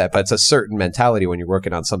of sense that, but it's a certain mentality when you're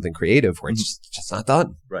working on something creative where it's just not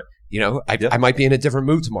done. Right. You know, I might be in a different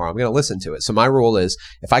mood tomorrow. I'm going to listen to it. So my rule is,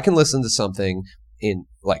 if I can listen to something in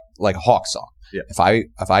like a Hawk song, if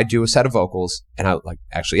I do a set of vocals, and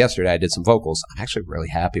actually yesterday I did some vocals, I'm actually really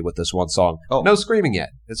happy with this one song. Oh. No screaming yet.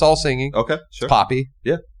 It's all singing. Okay. Sure. Poppy.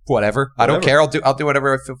 Yeah. Whatever. I don't care. I'll do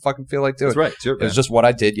whatever I fucking feel like doing. That's right. Sure, it was just what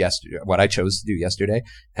I did yesterday, what I chose to do yesterday.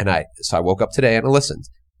 And so I woke up today and I listened,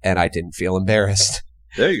 and I didn't feel embarrassed.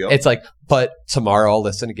 There you go. It's like, but tomorrow I'll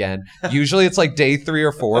listen again. Usually it's like day 3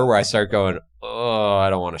 or 4 where I start going, oh, I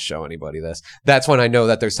don't want to show anybody this. That's when I know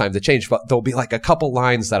that there's time to change. But there'll be like a couple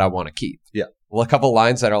lines that I want to keep. Yeah. Well, a couple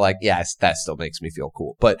lines that are like, yes, that still makes me feel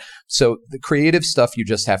cool. But so the creative stuff, you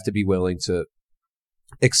just have to be willing to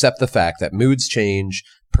accept the fact that moods change,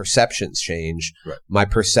 perceptions change. Right. My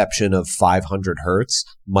perception of 500 hertz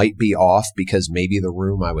might be off because maybe the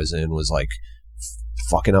room I was in was like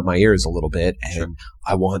fucking up my ears a little bit, and Sure.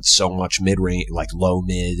 I want so much mid-range, like low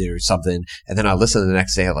mid or something. And then I listen the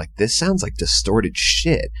next day, I'm like, this sounds like distorted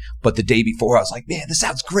shit. But the day before, I was like, man, this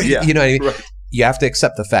sounds great. Yeah. You know what I mean? Right. You have to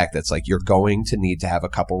accept the fact that it's like you're going to need to have a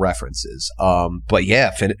couple references. But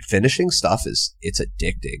yeah, finishing stuff it's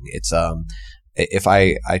addicting. It's if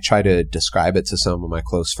I try to describe it to some of my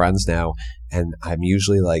close friends now, and I'm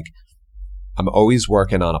usually like, I'm always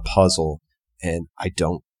working on a puzzle, and I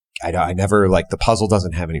never, like, the puzzle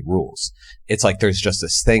doesn't have any rules. It's like there's just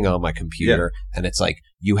this thing on my computer, and it's like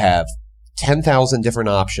you have 10,000 different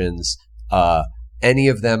options. Any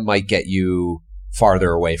of them might get you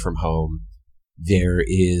farther away from home. There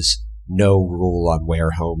is no rule on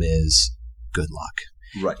where home is. Good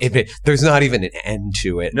luck. Right. There's not even an end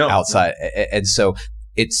to it outside. No. And so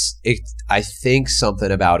I think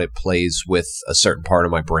something about it plays with a certain part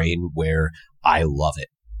of my brain where I love it.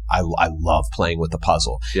 I love playing with the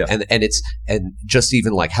puzzle. Yeah. And just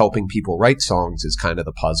even like helping people write songs is kind of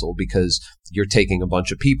the puzzle, because you're taking a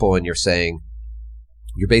bunch of people and you're saying,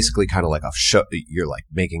 you're basically kind of like a show. You're like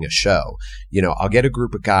making a show. You know, I'll get a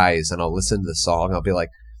group of guys and I'll listen to the song. I'll be like,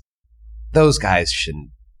 that guy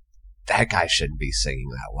shouldn't be singing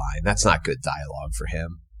that line. That's not good dialogue for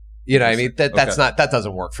him. You know what I mean? That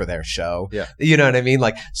doesn't work for their show. Yeah. You know what I mean?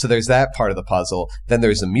 Like, so there's that part of the puzzle. Then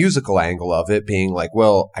there's the musical angle of it being like,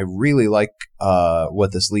 well, I really like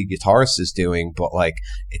what this lead guitarist is doing, but like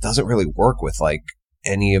it doesn't really work with like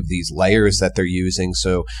any of these layers that they're using.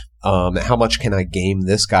 So how much can I game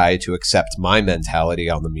this guy to accept my mentality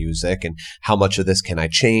on the music, and how much of this can I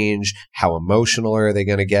change? How emotional are they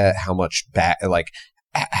going to get? How much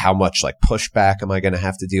pushback am I going to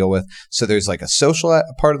have to deal with? So there's like a social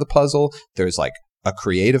part of the puzzle. There's like a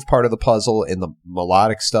creative part of the puzzle in the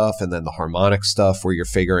melodic stuff, and then the harmonic stuff where you're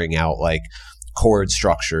figuring out like chord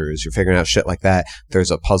structures, you're figuring out shit like that.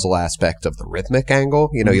 There's a puzzle aspect of the rhythmic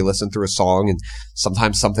angle. You know, you listen through a song and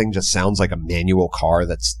sometimes something just sounds like a manual car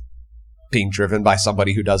that's being driven by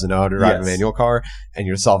somebody who doesn't know how to drive a manual car, and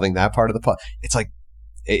you're solving that part of the puzzle. It's like,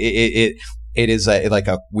 it is like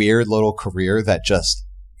a weird little career that just,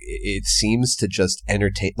 it seems to just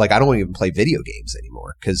entertain. Like, I don't even play video games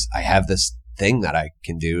anymore because I have this thing that I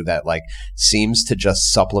can do that like seems to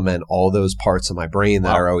just supplement all those parts of my brain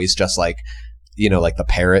that are always just like, you know, like the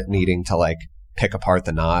parrot needing to like pick apart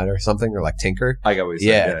the knot or something, or like tinker. I got what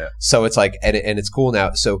you're saying. Yeah. So it's like, and it's cool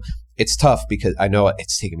now. So it's tough because I know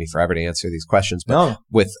it's taken me forever to answer these questions, but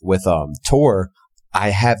with Tor,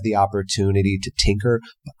 I have the opportunity to tinker,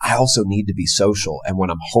 but I also need to be social. And when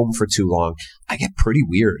I'm home for too long, I get pretty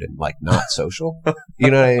weird and like not social. You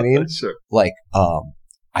know what I mean? Sure. Like,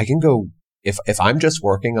 I can go, if I'm just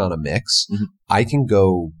working on a mix, I can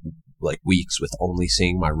go like weeks with only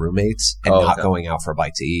seeing my roommates and not going out for a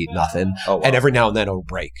bite to eat, nothing. Oh, wow. And every now and then it'll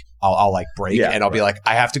break. I'll like break and I'll be like,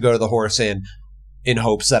 I have to go to the Horse Inn in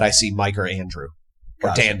hopes that I see Mike or Andrew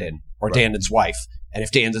or Dandon or Dandon's wife. And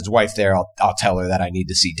if Dandon's wife there, I'll tell her that I need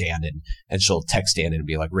to see Dandon, and she'll text Dandon and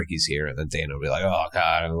be like, Ricky's here. And then Dandon will be like, oh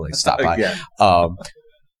God, I'm like, stop by.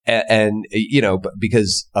 And you know,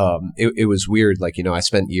 because, it was weird. Like, you know, I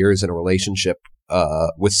spent years in a relationship,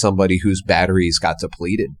 with somebody whose batteries got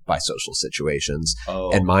depleted by social situations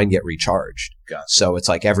and mine get recharged. Gotcha. So it's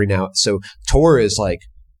like so Tor is like,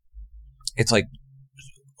 it's like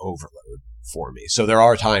overload for me. So there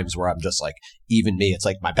are times where I'm just like, even me, it's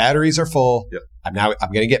like my batteries are full. Yep. I'm going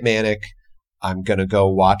to get manic. I'm going to go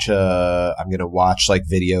watch like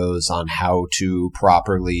videos on how to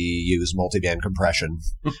properly use multiband compression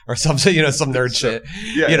or something, you know, some nerd shit,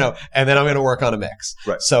 you know, and then I'm going to work on a mix.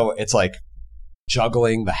 Right. So it's like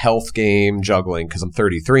juggling the health game, because I'm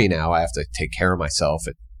 33 now. I have to take care of myself.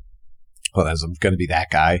 As I'm going to be that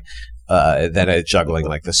guy. Then juggling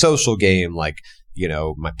like the social game, like, you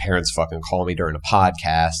know, my parents fucking call me during a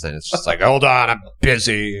podcast and it's just like, hold on, I'm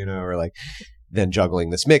busy, you know, or like then juggling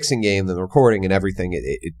this mixing game, then the recording and everything.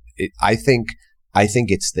 I think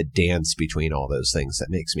it's the dance between all those things that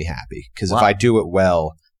makes me happy. Because if I do it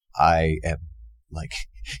well, I am like,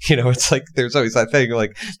 you know, it's like there's always that thing,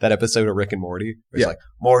 like that episode of Rick and Morty. It's like,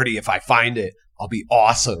 Morty, if I find it, I'll be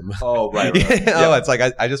awesome. Oh, right. You know, it's like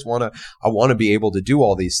I just want to be able to do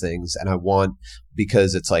all these things, and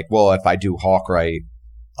because it's like, well, if I do Hawk right,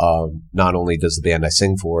 not only does the band I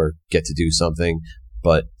sing for get to do something,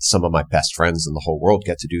 but some of my best friends in the whole world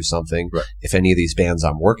get to do something. Right. If any of these bands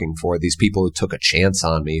I'm working for, these people who took a chance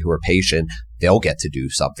on me, who are patient, they'll get to do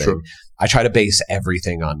something. True. I try to base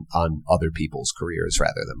everything on other people's careers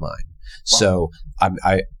rather than mine. Wow. So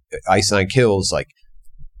Ice Nine Kills, like,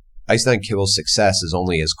 Ice Nine Kills' success is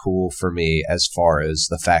only as cool for me as far as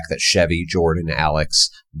the fact that Chevy, Jordan, Alex,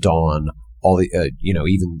 Dawn all the,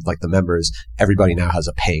 even like the members, everybody now has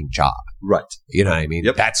a paying job. Right. You know what I mean?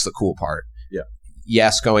 Yep. That's the cool part. Yeah.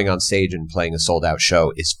 Yes, going on stage and playing a sold out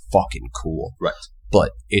show is fucking cool. Right.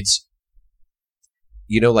 But it's,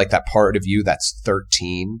 like that part of you that's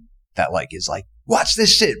 13 that like is like, watch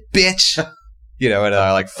this shit, bitch. And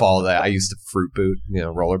I like fall that. I used to fruit boot,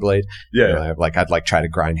 rollerblade. Yeah. I'd like try to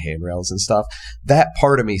grind handrails and stuff. That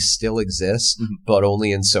part of me still exists, but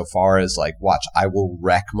only insofar as like, watch, I will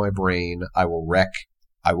wreck my brain. I will wreck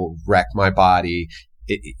my body,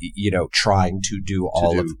 trying to do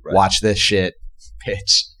right. Watch this shit,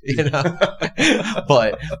 bitch,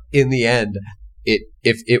 but in the end,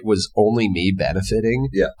 if it was only me benefiting,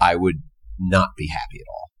 I would not be happy at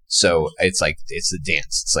all. So it's like, it's the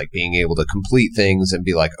dance. It's like being able to complete things and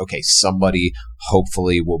be like, okay, somebody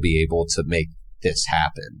hopefully will be able to make this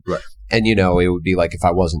happen. Right. And, it would be like if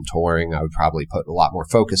I wasn't touring, I would probably put a lot more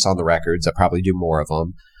focus on the records. I'd probably do more of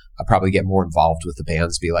them. I'd probably get more involved with the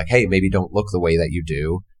bands, be like, hey, maybe don't look the way that you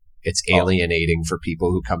do. It's alienating for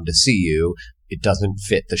people who come to see you. It doesn't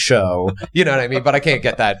fit the show. You know what I mean? But I can't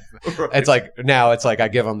get that. Right. It's like, now it's like I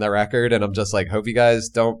give them the record and I'm just like, hope you guys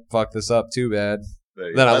don't fuck this up too bad.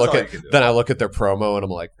 Then I look at their promo and I'm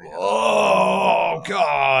like, oh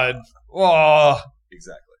God, oh,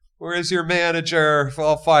 exactly. Where's your manager?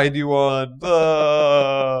 I'll find you one.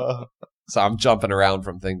 So I'm jumping around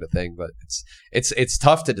from thing to thing, but it's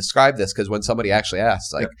tough to describe this because when somebody actually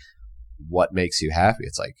asks, like, what makes you happy?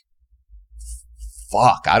 It's like,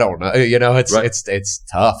 fuck, I don't know. It's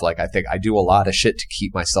tough. Like I think I do a lot of shit to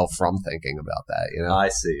keep myself from thinking about that. I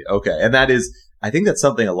see. Okay, and I think that's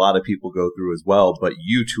something a lot of people go through as well, but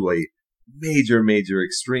you to a major, major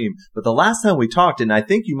extreme. But the last time we talked, and I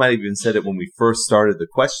think you might have even said it when we first started the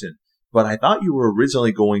question, but I thought you were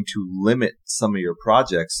originally going to limit some of your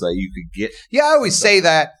projects so that you could get. Yeah, I always say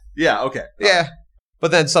that. Yeah. Okay. Yeah. But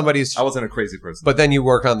then I wasn't a crazy person. But then you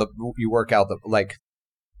work out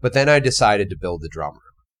but then I decided to build the drum room.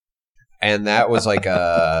 And that was like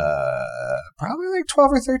probably like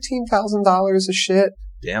 $12,000 or $13,000 of shit.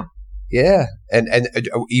 Damn. Yeah. And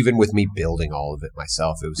even with me building all of it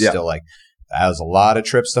myself, it was still like, that was a lot of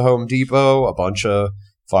trips to Home Depot, a bunch of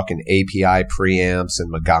fucking API preamps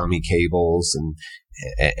and Megami cables and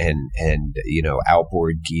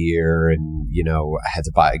outboard gear. And, I had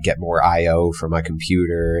to get more IO for my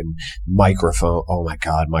computer and microphone. Oh my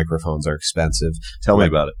God, microphones are expensive. Tell me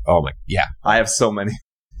about it. Oh my, yeah. I have so many.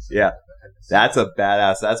 Yeah. That's a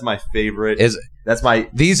badass. That's my favorite. That's my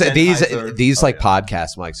these like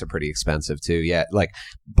podcast mics are pretty expensive too. Yeah,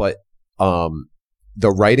 but the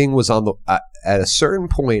writing was on the at a certain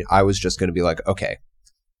point. I was just going to be like, okay,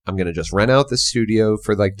 I'm going to just rent out the studio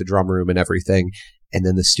for like the drum room and everything. And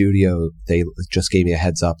then the studio, they just gave me a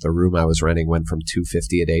heads up. The room I was renting went from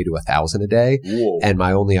 $250 a day to $1,000 a day. Whoa. And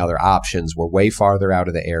my only other options were way farther out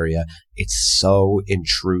of the area. It's so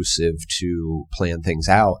intrusive to plan things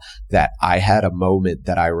out that I had a moment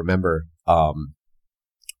that I remember.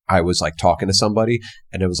 I was like talking to somebody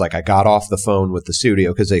and it was like I got off the phone with the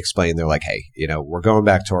studio because they explained, they're like, hey, we're going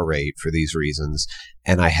back to our rate for these reasons.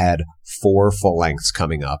 And I had 4 full lengths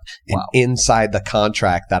coming up. And inside the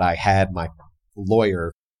contract that I had, my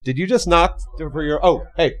lawyer. Did you just knock for your? Oh,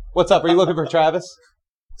 hey, what's up? Are you looking for Travis?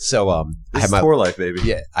 So I had my tour life, baby.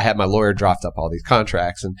 Yeah, I had my lawyer draft up all these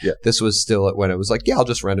contracts, and this was still when it was like, I'll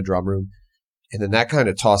just rent a drum room, and then that kind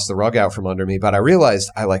of tossed the rug out from under me. But I realized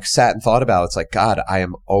I like sat and thought about it. It's like, God, I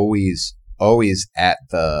am always at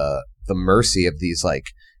the mercy of these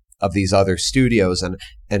other studios, and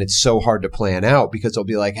it's so hard to plan out because they'll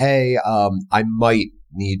be like, hey, I might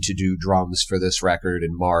need to do drums for this record in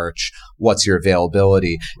March. What's your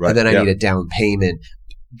availability? Right. And then I need a down payment.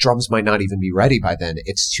 Drums might not even be ready by then.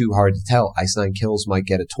 It's too hard to tell. Ice Nine Kills might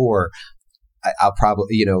get a tour. I'll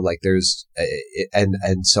probably, there's, and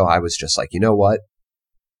so I was just like, you know what?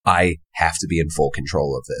 I have to be in full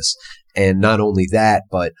control of this. And not only that,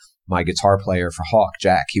 but my guitar player for Hawk,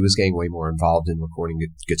 Jack, he was getting way more involved in recording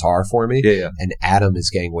guitar for me. Yeah. And Adam is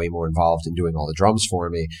getting way more involved in doing all the drums for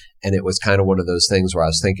me. And it was kind of one of those things where I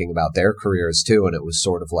was thinking about their careers too. And it was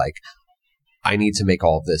sort of like, I need to make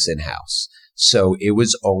all of this in-house. So it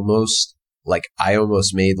was almost like I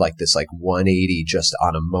almost made like this like 180 just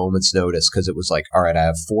on a moment's notice because it was like, all right, I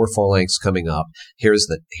have 4 full lengths coming up. Here's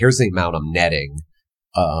the amount I'm netting.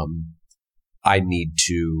 I need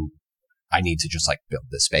to just like build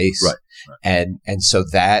the space. Right. And so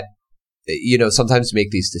that, sometimes you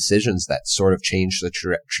make these decisions that sort of change the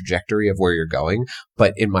trajectory of where you're going.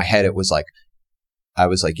 But in my head, I was like,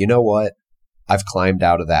 you know what? I've climbed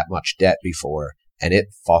out of that much debt before and it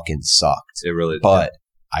fucking sucked. It really did. But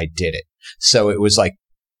I did it. So it was like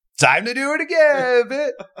time to do it again,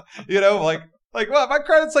 bitch. You know, like, well, my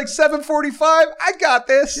credit's like 745. I got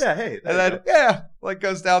this. Yeah, hey. And then, like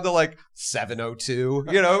goes down to like 702.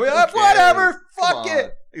 You know, whatever. Fuck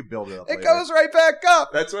it. You build it up. It goes right back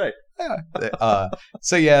up. That's right. Yeah.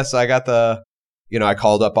 So I got I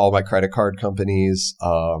called up all my credit card companies.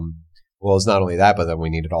 Well, it's not only that, but then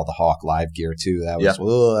we needed all the Hawk Live gear too. That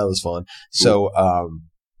was fun. So,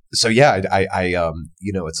 it's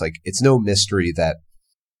like, it's no mystery that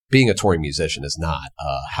being a touring musician is not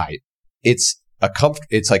high. It's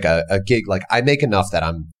like a gig. Like, I make enough that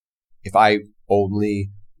if I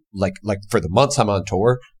only like for the months I'm on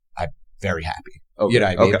tour, I'm very happy. Okay. You know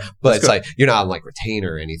what I mean? Okay. But it's like, you're not on like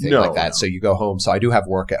retainer or anything like that. No. So you go home. So I do have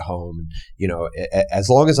work at home. And, you know, as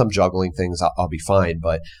long as I'm juggling things, I'll be fine.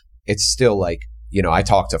 But it's still like, you know, I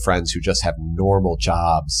talk to friends who just have normal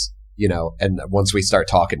jobs, you know, and once we start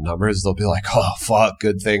talking numbers, they'll be like, oh, fuck,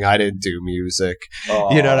 good thing I didn't do music.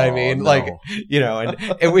 Oh, you know what I mean? No. Like, you know,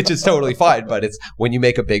 and which is totally fine. But it's when you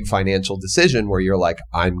make a big financial decision where you're like,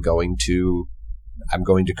 I'm going to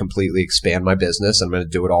completely expand my business. I'm going to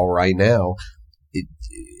do it all right now.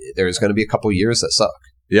 There's going to be a couple years that suck.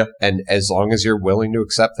 Yeah. And as long as you're willing to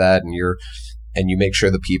accept that and you make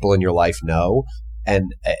sure the people in your life know,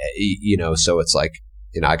 and, you know, so it's like,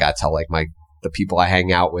 you know, I got to tell like the people I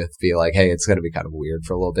hang out with, be like, hey, it's going to be kind of weird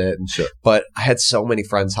for a little bit. And sure. But I had so many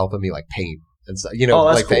friends helping me like paint and stuff, you know,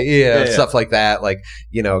 like cool. stuff like that. Like,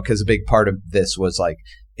 you know, because a big part of this was like,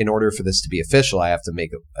 in order for this to be official, I have to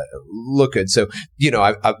make it look good. So, you know,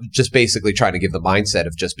 I'm just basically trying to give the mindset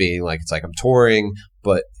of just being like, it's like I'm touring,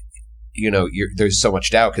 but, you know, there's so much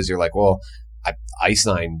doubt because you're like, well, Ice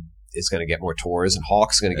Nine is going to get more tours and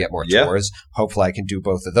Hawk's going to get more tours. Hopefully I can do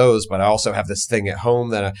both of those, but I also have this thing at home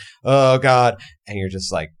that oh God. And you're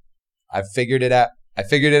just like, I figured it out. I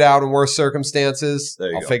figured it out in worse circumstances.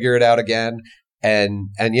 I'll figure it out again. And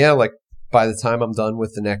yeah, like by the time I'm done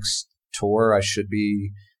with the next tour, I should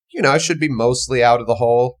be mostly out of the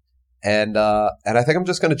hole. And I think I'm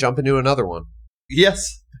just going to jump into another one.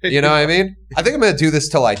 Yes. You know what I mean? I think I'm going to do this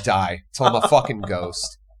till I die, till I'm a fucking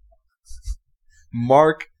ghost.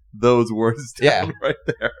 Mark those words down right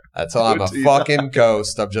there. Until I'm a fucking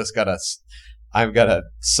ghost. I'm gonna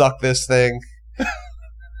suck this thing.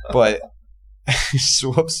 But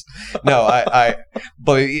whoops. No,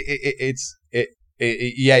 but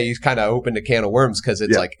you kind of opened a can of worms because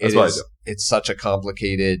it's like it's such a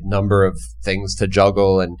complicated number of things to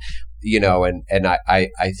juggle, and you know, and I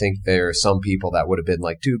think there are some people that would have been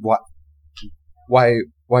like, dude, why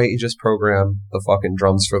don't you just program the fucking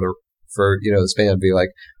drums for you know, this band? Be like,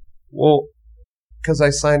 well, because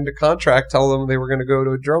I signed a contract telling them they were going to go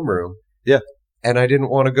to a drum room. Yeah. And I didn't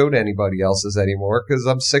want to go to anybody else's anymore because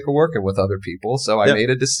I'm sick of working with other people. So I made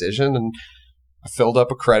a decision and I filled up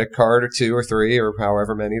a credit card or 2 or 3 or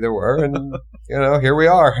however many there were. And, you know, here we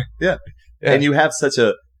are. Yeah. And you have it's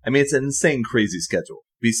an insane, crazy schedule.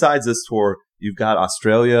 Besides this tour, you've got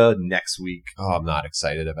Australia next week. Oh, I'm not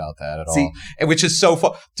excited about that at all. And which is so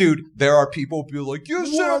fun. Dude, there are people who be like, you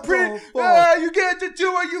get to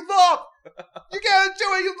do what you love. You got to do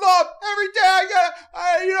what you love. Every day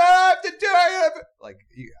you don't have to do it. Like,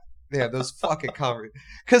 those fucking conversations.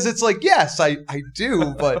 Because it's like, yes, I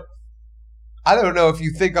do, but I don't know if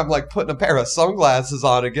you think I'm like putting a pair of sunglasses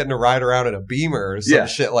on and getting to ride around in a Beamer or some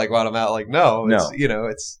shit like when I'm out. Like, no. It's, you know,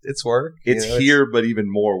 it's work. It's here, but even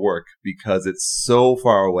more work because it's so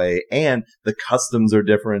far away and the customs are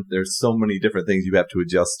different. There's so many different things you have to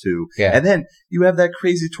adjust to. Yeah. And then you have that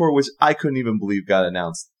crazy tour, which I couldn't even believe got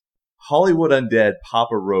announced. Hollywood Undead,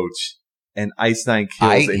 Papa Roach, and Ice Nine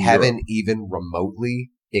Kills. I haven't even remotely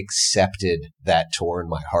accepted that tour in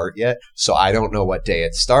my heart yet. So I don't know what day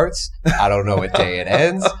it starts. I don't know what day it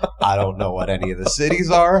ends. I don't know what any of the cities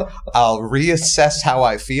are. I'll reassess how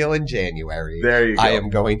I feel in January. There you go. I am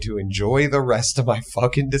going to enjoy the rest of my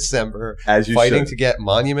fucking December. As you fighting should. to get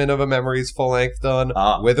Monument of a Memory's full length done.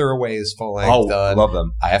 Wither Away's full length done. Love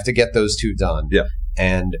them. I have to get those 2 done. Yeah.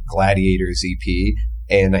 And Gladiator's EP.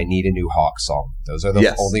 And I need a new Hawk song. Those are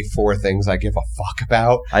the only 4 things I give a fuck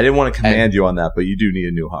about. I didn't want to command you on that, but you do need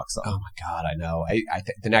a new Hawk song. Oh my God, I know. I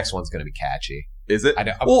think the next one's going to be catchy. Is it? I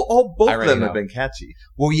know. Well, both of them have been catchy.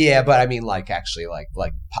 Well, yeah, but I mean, like actually,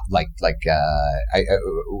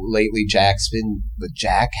 lately,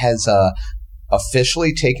 Jack has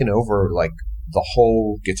officially taken over like the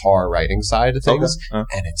whole guitar writing side of things, and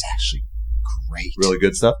it's actually great. Really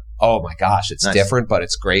good stuff. Oh my gosh, it's different, but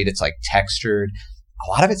it's great. It's like textured. A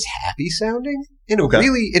lot of it's happy sounding in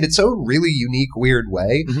its own really unique, weird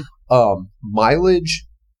way. Mm-hmm. Mileage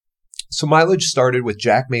started with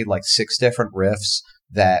Jack made like 6 different riffs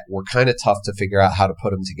that were kind of tough to figure out how to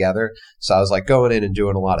put them together. So I was like going in and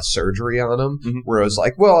doing a lot of surgery on them, where I was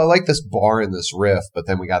like, well, I like this bar and this riff, but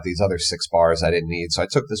then we got these other 6 bars I didn't need. So I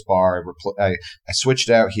took this bar, I switched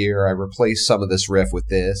it out here, I replaced some of this riff with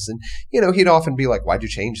this. And, he'd often be like, why'd you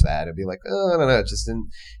change that? I'd be like, oh, I don't know, it just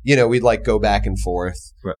didn't, we'd like go back and forth.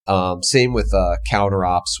 Right. Same with Counter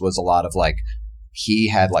Ops was a lot of like, he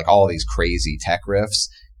had like all these crazy tech riffs,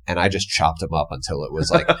 and I just chopped them up until it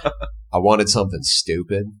was like, I wanted something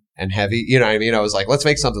stupid and heavy. You know what I mean? I was like, let's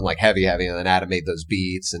make something like heavy. And then Adam made those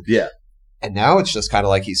beats. And now it's just kind of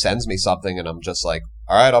like he sends me something and I'm just like,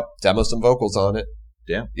 all right, I'll demo some vocals on it.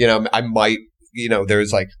 Yeah. I might,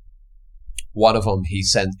 there's like one of them he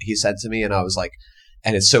said to me, and I was like,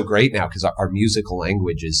 and it's so great now because our musical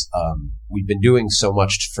language is, we've been doing so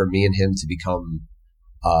much for me and him to become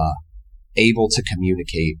able to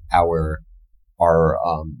communicate our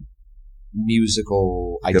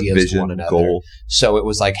musical ideas to one another. Goal. So it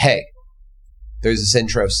was like, hey, there's this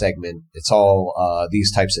intro segment. It's all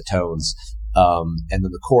these types of tones. And then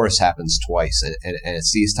the chorus happens twice, and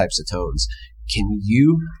it's these types of tones. Can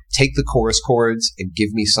you take the chorus chords and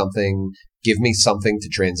give me something to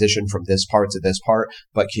transition from this part to this part,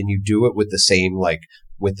 but can you do it with the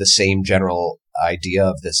same general idea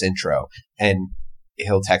of this intro? And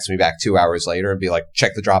he'll text me back 2 hours later and be like,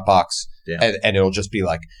 check the Dropbox. Yeah. And it'll just be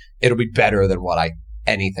like, it'll be better than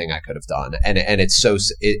anything I could have done. And it's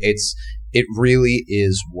it really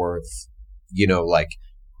is worth, like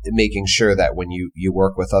making sure that when you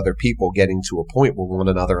work with other people, getting to a point where one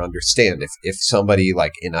another understand. If somebody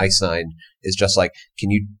like in Ice Nine is just like, can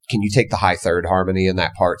you take the high third harmony in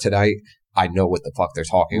that part tonight? I know what the fuck they're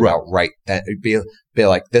talking about. Right. That be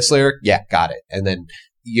like this lyric. Yeah, got it. And then,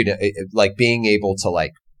 like being able to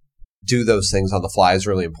like do those things on the fly is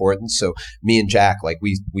really important. So me and Jack, like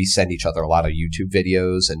we send each other a lot of YouTube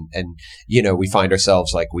videos, and we find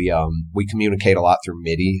ourselves like we communicate a lot through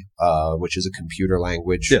MIDI, which is a computer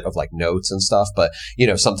language of like notes and stuff. But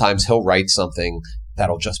sometimes he'll write something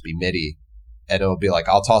that'll just be MIDI, and it'll be like,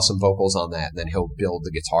 I'll toss some vocals on that, and then he'll build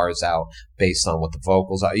the guitars out based on what the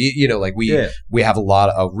vocals are. Like we have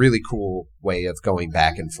a really cool way of going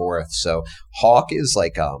back and forth. So Hawk is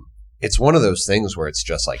like it's one of those things where it's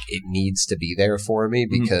just like it needs to be there for me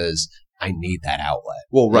because I need that outlet.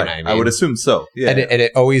 Well, right. I would assume so. Yeah. And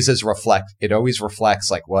it always reflects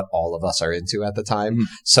like what all of us are into at the time.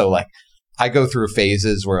 So like I go through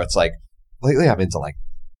phases where it's like lately I'm into like,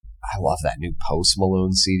 I love that new Post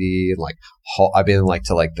Malone CD, and like I've been like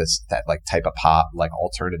to like that like type of pop, like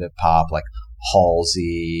alternative pop, like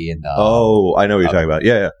Halsey and I know what you're talking about.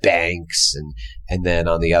 Yeah. Banks, and then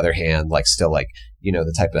on the other hand, like still like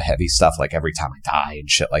the type of heavy stuff like Every Time I Die and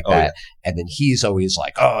shit like that. Yeah. And then he's always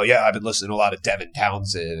like, oh yeah, I've been listening to a lot of Devin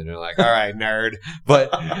Townsend, and they're like, all right, nerd,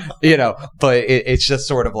 but but it's just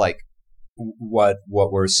sort of like what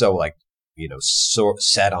we're so like so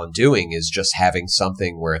set on doing is just having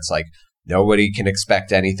something where it's like nobody can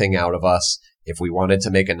expect anything out of us. If we wanted to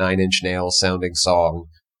make a Nine Inch Nails sounding song,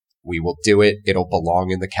 we will do it. It'll belong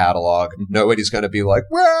in the catalog. Nobody's going to be like,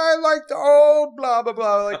 well, I like the old blah, blah,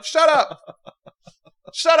 blah. Like, shut up.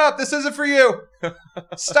 Shut up. This isn't for you.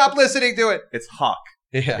 Stop listening to it. It's Hawk.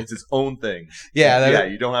 Yeah. It's its own thing. Yeah.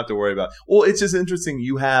 You don't have to worry about it. Well, it's just interesting.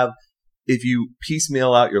 If you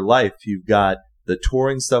piecemeal out your life, you've got the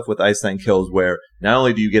touring stuff with Ice Nine Kills, where not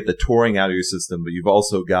only do you get the touring out of your system, but you've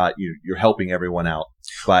also got you're helping everyone out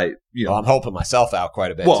by Well, I'm helping myself out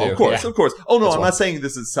quite a bit. Well, too. Of course. Oh no, I'm not saying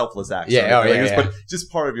this is selfless act. But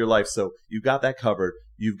just part of your life. So you've got that covered.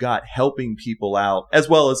 You've got helping people out as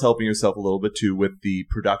well as helping yourself a little bit too with the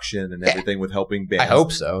production and everything with helping bands. I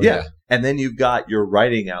hope so. Yeah. And then you've got your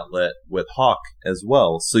writing outlet with Hawk as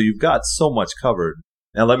well. So you've got so much covered.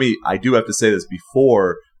 Now I do have to say this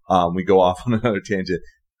before we go off on another tangent.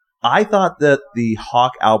 I thought that the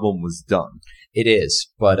Hawk album was done. It is,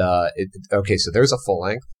 but okay. So there's a full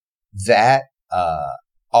length. That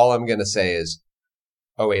all I'm gonna say is,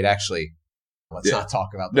 actually, let's not talk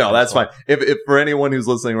about that. No, that's fine. If for anyone who's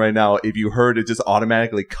listening right now, if you heard it just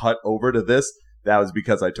automatically cut over to this, that was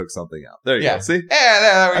because I took something out. There you go. See?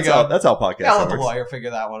 Yeah, there we go. That's how podcasts I'll let works. the lawyer figure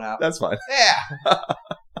that one out. That's fine. Yeah. All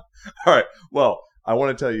right. Well, I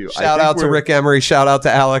want to tell you. Shout out to Rick Emery. Shout out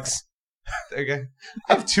to Alex. Okay.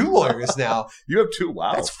 I have 2 lawyers now. You have 2?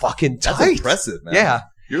 Wow. That's fucking tight. That's impressive, man. Yeah.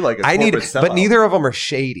 You're like a corporate sellout. But neither of them are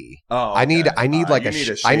shady. Oh, okay. I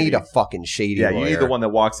need a fucking shady lawyer. You need the one that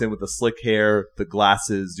walks in with the slick hair, the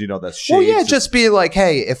glasses, the shades. Well, yeah, just be like,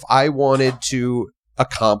 hey, if I wanted to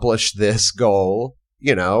accomplish this goal,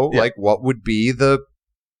 like what would be the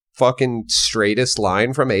fucking straightest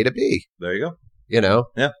line from A to B? There you go.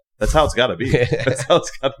 Yeah. That's how it's got to be. That's how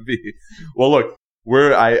it's got to be. Well, look,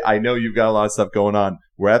 I know you've got a lot of stuff going on.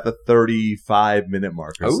 We're at the 35-minute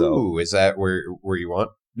mark or so. Ooh, is that where you want?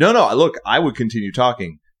 No. Look, I would continue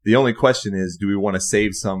talking. The only question is, do we want to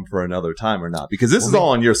save some for another time or not? Because this is all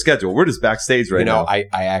on your schedule. We're just backstage right now. I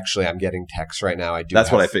actually, I'm getting texts right now.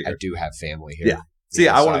 That's what I figured. I do have family here. Yeah. See,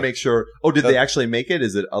 I want to make sure. Oh, did they actually make it?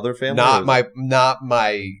 Is it other family? Not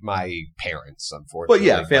my parents, unfortunately. But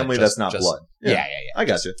yeah, family that's not blood. Yeah. I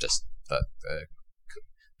got you. Just the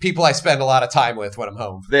people I spend a lot of time with when I'm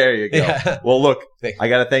home. There you go. Yeah. Well, look, I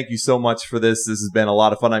got to thank you so much for this. This has been a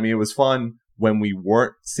lot of fun. I mean, it was fun when we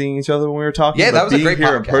weren't seeing each other when we were talking. Yeah, that was a great here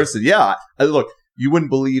podcast. In person. Yeah, look, you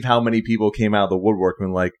wouldn't believe how many people came out of the woodwork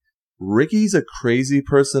and like, Ricky's a crazy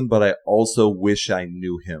person, but I also wish I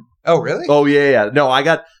knew him. Oh, really? Oh, yeah. No,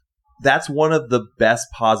 that's one of the best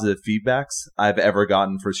positive feedbacks I've ever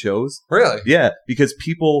gotten for shows. Really? Yeah, because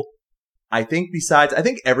people, I think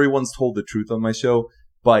everyone's told the truth on my show,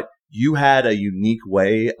 but you had a unique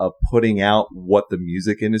way of putting out what the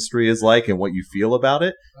music industry is like and what you feel about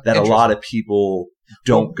it that a lot of people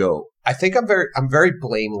don't go. I think I'm very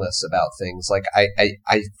blameless about things. Like I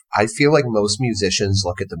feel like most musicians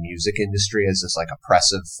look at the music industry as this like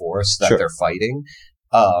oppressive force that they're fighting.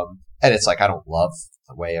 And it's like, I don't love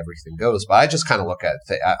the way everything goes, but I just kind of look at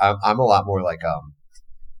it. I'm a lot more like,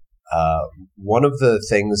 one of the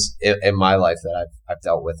things in my life that I've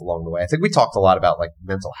dealt with along the way, I think we talked a lot about like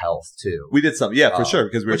mental health too. We did some, for sure,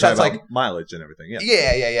 because we were talking about like mileage and everything.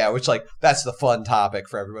 Yeah. Which like that's the fun topic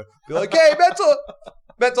for everybody. Be like, hey, mental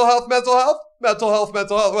health.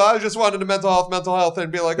 Well, I just wanted to mental health,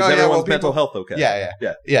 and be like, mental health okay?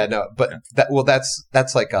 Yeah. No, but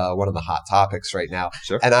that's like one of the hot topics right now.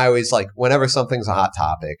 Sure. And I always like whenever something's a hot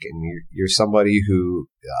topic, and you're somebody who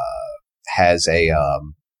has a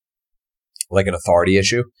like an authority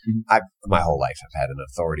issue. Mm-hmm. My whole life I've had an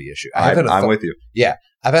authority issue. I'm with you. Yeah,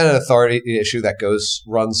 I've had an authority issue that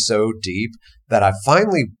runs so deep that I've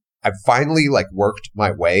finally like worked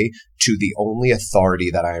my way to the only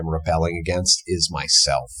authority that I am rebelling against is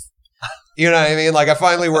myself. You know what I mean? Like I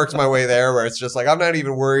finally worked my way there where it's just like, I'm not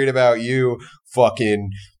even worried about you fucking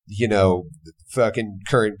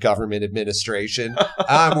current government administration.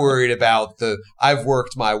 I'm worried about I've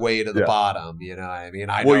worked my way to the bottom. You know what I mean?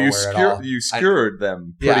 You skewered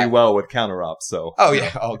them pretty well with counter-ops. So. Oh,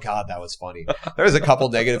 yeah. Oh, God, that was funny. There was a couple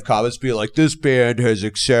negative comments be like, this band has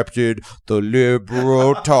accepted the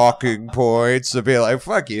liberal talking points. To be like,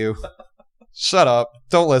 fuck you. Shut up.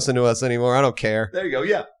 Don't listen to us anymore. I don't care. There you go.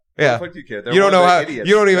 Yeah. Yeah. Fuck you care. You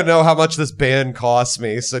don't even know how much this band costs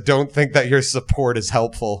me, so don't think that your support is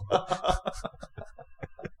helpful.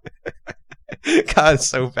 God, it's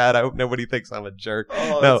so bad. I hope nobody thinks I'm a jerk.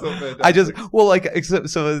 Oh, no, that's so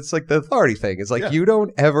so it's like the authority thing. It's like you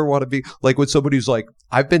don't ever want to be like when somebody's like,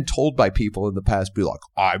 I've been told by people in the past, be like,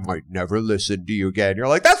 I might never listen to you again. You're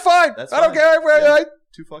like, that's fine. I don't care.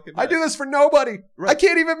 Too fucking I do this for nobody. Right. I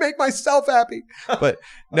can't even make myself happy. But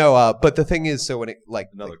no, but the thing is, so when it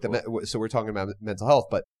so we're talking about mental health,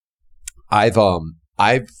 but I've not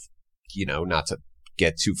to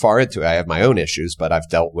get too far into it, I have my own issues, but I've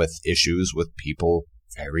dealt with issues with people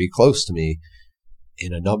very close to me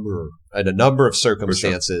in a number of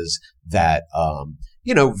circumstances that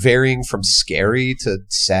varying from scary to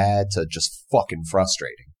sad to just fucking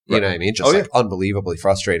frustrating. You know what I mean? Just unbelievably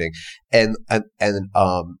frustrating. And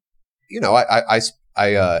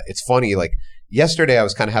it's funny, like yesterday I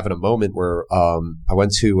was kind of having a moment where I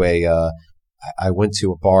went to a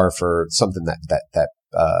bar for something that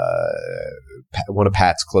one of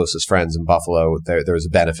Pat's closest friends in Buffalo, there was a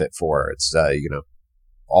benefit for. It's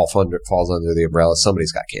all falls under the umbrella.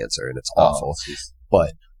 Somebody's got cancer and it's awful.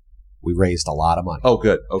 But we raised a lot of money. Oh,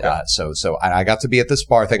 good. Okay. So I got to be at this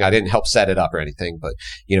bar thing. I didn't help set it up or anything, but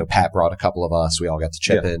Pat brought a couple of us. We all got to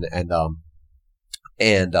chip in, and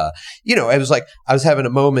it was like I was having a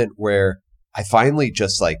moment where I finally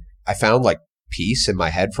just like I found like peace in my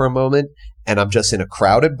head for a moment, and I'm just in a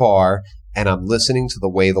crowded bar. And I'm listening to the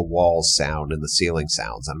way the walls sound and the ceiling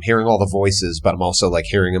sounds. I'm hearing all the voices, but I'm also like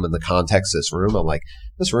hearing them in the context of this room. I'm like,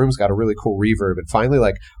 this room's got a really cool reverb. And finally,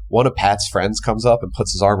 like one of Pat's friends comes up and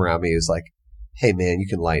puts his arm around me. He's like, hey man, you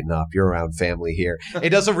can lighten up. You're around family here. He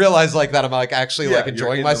doesn't realize like that I'm like actually like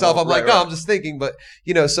enjoying myself. I'm like, no, I'm just thinking. But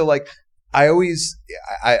so like I used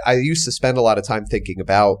to spend a lot of time thinking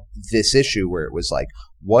about this issue where it was like,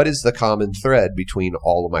 what is the common thread between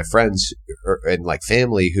all of my friends and like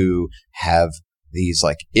family who have these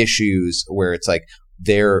like issues where it's like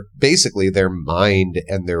they're basically their mind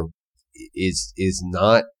and their is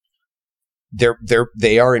not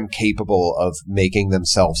they are incapable of making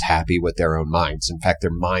themselves happy with their own minds. In fact,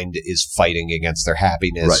 their mind is fighting against their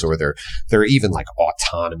happiness or their even like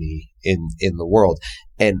autonomy in the world.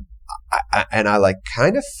 And I like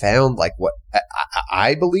kind of found like what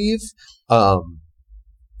I believe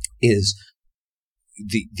is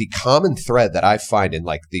the common thread that I find in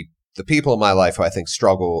like the people in my life who I think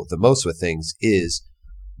struggle the most with things is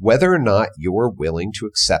whether or not you're willing to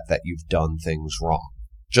accept that you've done things wrong,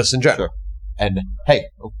 just in general. Sure. And hey,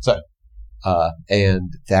 sorry.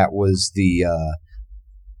 And that was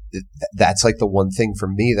that's like the one thing for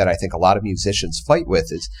me that I think a lot of musicians fight with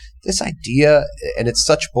is this idea, and it's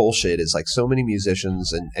such bullshit, is like so many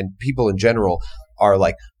musicians and people in general are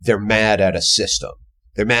like, they're mad at a system.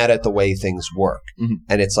 They're mad at the way things work. Mm-hmm.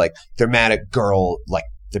 And it's like, they're mad at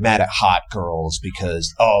they're mad at hot girls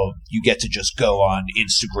because, you get to just go on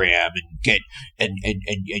Instagram and get and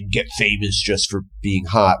get famous just for being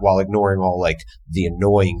hot while ignoring all like the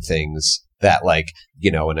annoying things that like,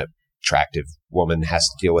 an attractive woman has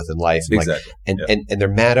to deal with in life. And, exactly. And they're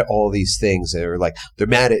mad at all these things. They're like, they're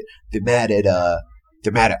mad at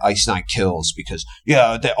Ice Nine Kills because,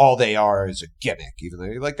 all they are is a gimmick. Even though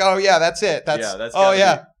you're like, oh yeah, that's it. That's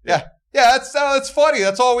that's funny.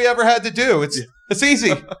 That's all we ever had to do. It's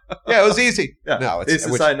easy. Yeah, it was easy. Yeah. No, it's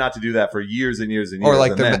decided not to do that for years and years and years. Or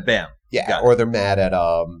like, and then, bam. Yeah. Or they're mad at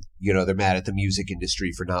they're mad at the music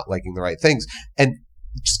industry for not liking the right things, and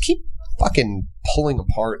just keep fucking pulling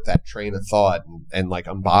apart that train of thought and like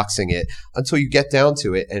unboxing it until you get down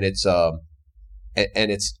to it, and it's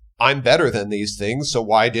I'm better than these things, so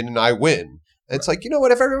why didn't I win? And it's like, you know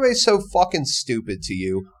what? If everybody's so fucking stupid to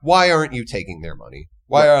you, why aren't you taking their money?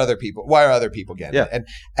 Why are other people getting it? And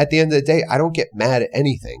at the end of the day, I don't get mad at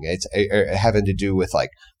anything. It's having to do with like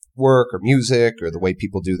work or music or the way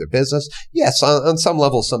people do their business. Yes, on some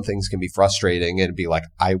level, some things can be frustrating and be like,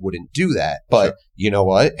 I wouldn't do that. But you know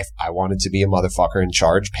what? If I wanted to be a motherfucker in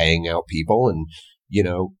charge, paying out people and,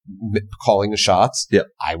 calling the shots,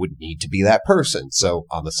 I would need to be that person. So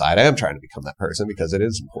on the side, I am trying to become that person because it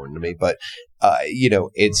is important to me. But,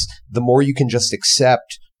 it's the more you can just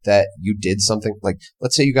accept that you did something, like,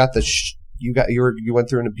 let's say you got you went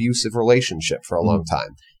through an abusive relationship for a long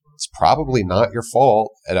time. It's probably not your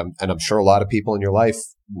fault. And I'm sure a lot of people in your life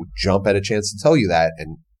would jump at a chance to tell you that.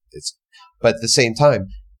 But at the same time,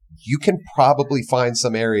 you can probably find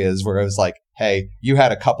some areas where it was like, hey, you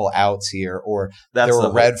had a couple outs here, or there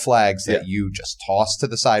were red flags that you just tossed to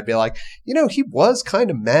the side. Be like, he was kind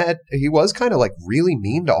of mad. He was kind of like really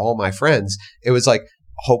mean to all my friends. It was like,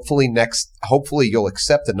 hopefully you'll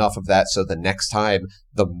accept enough of that so the next time,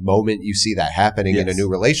 the moment you see that happening in a new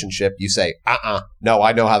relationship, you say, no,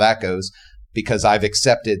 I know how that goes because I've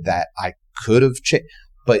accepted that I could have changed.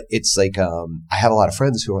 But it's like, I have a lot of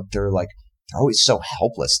friends who they're always so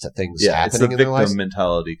helpless to things happening in their lives. It's the victim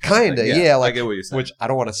mentality. Kind of, yeah. Like, I get what you're saying. Which I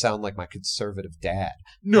don't want to sound like my conservative dad.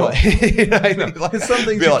 No. But, Like, some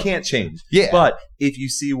things you can't change. Yeah. But if you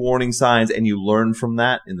see warning signs and you learn from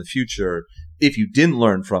that in the future, if you didn't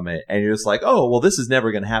learn from it and you're just like, oh, well, this is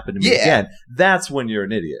never going to happen to me again, that's when you're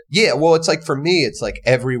an idiot. Yeah, well, it's like, for me, it's like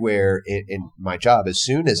everywhere in my job, as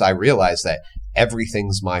soon as I realized that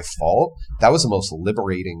everything's my fault, that was the most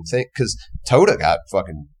liberating thing. Because Toda got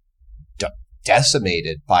fucking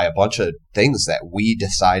decimated by a bunch of things that we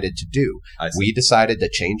decided to do. We decided to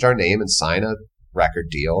change our name and sign a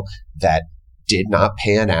record deal that did not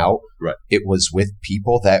pan out. Right. It was with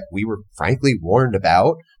people that we were frankly warned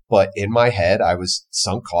about. But in my head, I was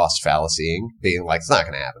sunk cost fallacying, being like, it's not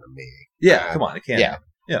going to happen to me. Yeah, come on, it can't.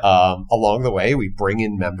 Yeah. Along the way, we bring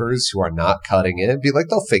in members who are not cutting it and be like,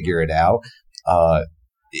 they'll figure it out. I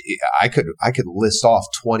could list off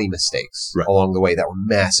 20 mistakes along the way that were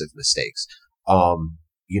massive mistakes.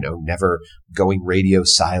 Never going radio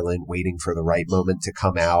silent, waiting for the right moment to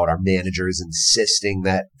come out. Our managers insisting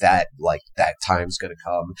that time's going to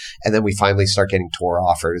come. And then we finally start getting tour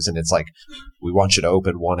offers and it's like, we want you to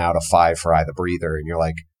open 1 out of 5 for Eye the Breather. And you're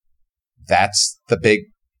like, that's the big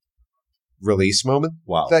release moment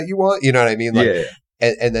that you want. You know what I mean? Like,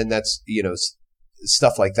 and then that's,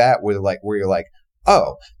 stuff like that where you're like,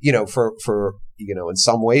 oh, for in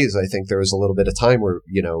some ways, I think there was a little bit of time where,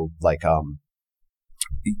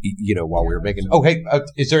 while we were making,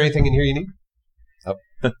 is there anything in here you need? Oh.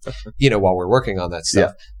 While we're working on that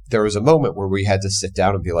stuff, there was a moment where we had to sit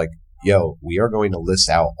down and be like, yo, we are going to list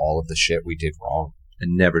out all of the shit we did wrong.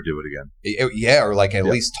 And never do it again. Or like at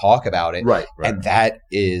least talk about it. Right. And that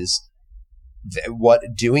is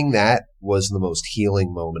doing that was the most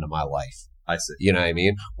healing moment of my life. I see. You know what I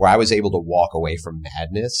mean? Where I was able to walk away from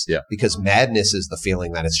madness. Yeah. Because madness is the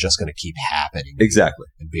feeling that it's just going to keep happening. Exactly.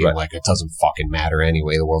 And being like, it doesn't fucking matter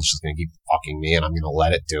anyway. The world's just going to keep fucking me and I'm going to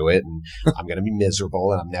let it do it. And I'm going to be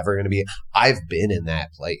miserable and I'm never going to be. I've been in that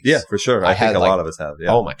place. Yeah, for sure. I think a lot of us have.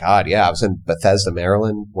 Yeah. Oh my God. Yeah. I was in Bethesda,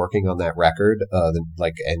 Maryland working on that record.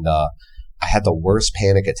 I had the worst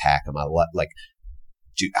panic attack in my life. Like,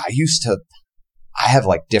 dude, I have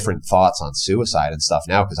like different thoughts on suicide and stuff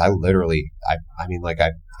now because I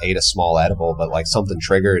ate a small edible, but like something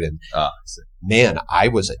triggered and man, I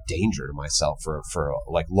was a danger to myself for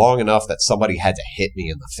like long enough that somebody had to hit me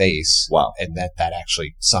in the face. Wow. And that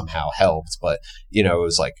actually somehow helped. But, you know, it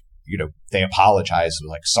was like, you know, they apologized. It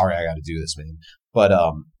was like, sorry, I got to do this, man. But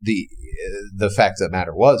the fact of the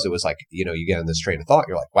matter was, it was like, you know, you get in this train of thought.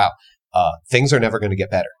 You're like, wow, things are never going to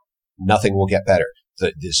get better. Nothing will get better.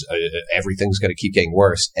 Everything's going to keep getting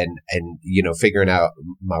worse. And, you know, figuring out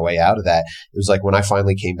my way out of that, it was like when I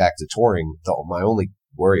finally came back to touring, my only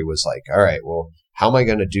worry was like, all right, well, how am I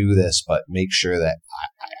going to do this, but make sure that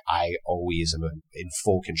I always am in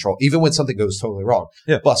full control, even when something goes totally wrong.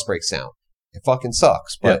 Yeah. Bus breaks down. It fucking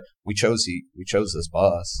sucks, but we chose this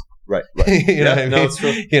bus. Right. You know what I mean? No, it's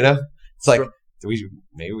true. You know, it's like,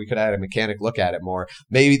 maybe we could have had a mechanic look at it more.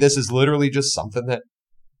 Maybe this is literally just something that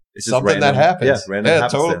happens. Yeah, random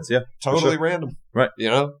happenstance. Totally sure. random. Right. You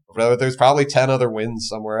know, there's probably 10 other wins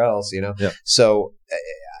somewhere else, you know? Yeah. So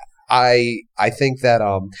I think that,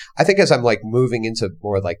 I think as I'm like moving into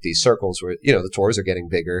more like these circles where, you know, the tours are getting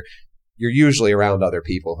bigger, you're usually around other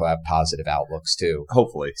people who have positive outlooks too.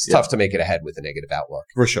 Hopefully. It's tough to make it ahead with a negative outlook.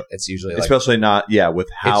 For sure. It's usually especially not, with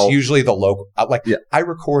how. It's usually the local, I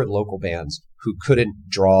record local bands who couldn't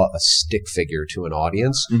draw a stick figure to an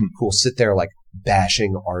audience, who will sit there like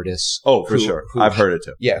bashing artists. Oh, for sure. I've heard it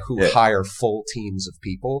too. Yeah, who hire full teams of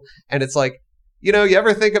people. And it's like, you know, you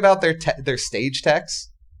ever think about their stage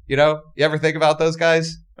techs? You know, you ever think about those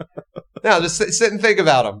guys? No, just sit and think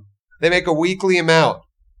about them. They make a weekly amount.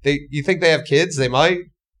 You think they have kids? They might.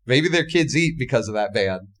 Maybe their kids eat because of that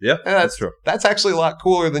band. Yeah, that's true. That's actually a lot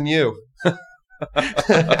cooler than you.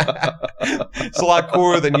 It's a lot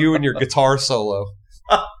cooler than you and your guitar solo.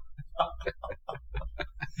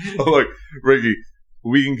 Look, Ricky,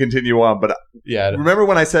 we can continue on, but remember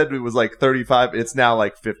when I said it was like 35? It's now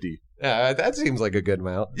like 50. Yeah, that seems like a good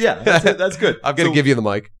amount. Yeah, that's good. I'm going to give you the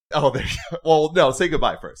mic. Oh, there you go. Well, no, say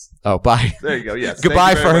goodbye first. Oh, bye. There you go. Yes.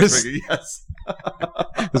 Goodbye first. Much, yes.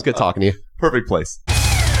 It was good talking to you. Perfect place.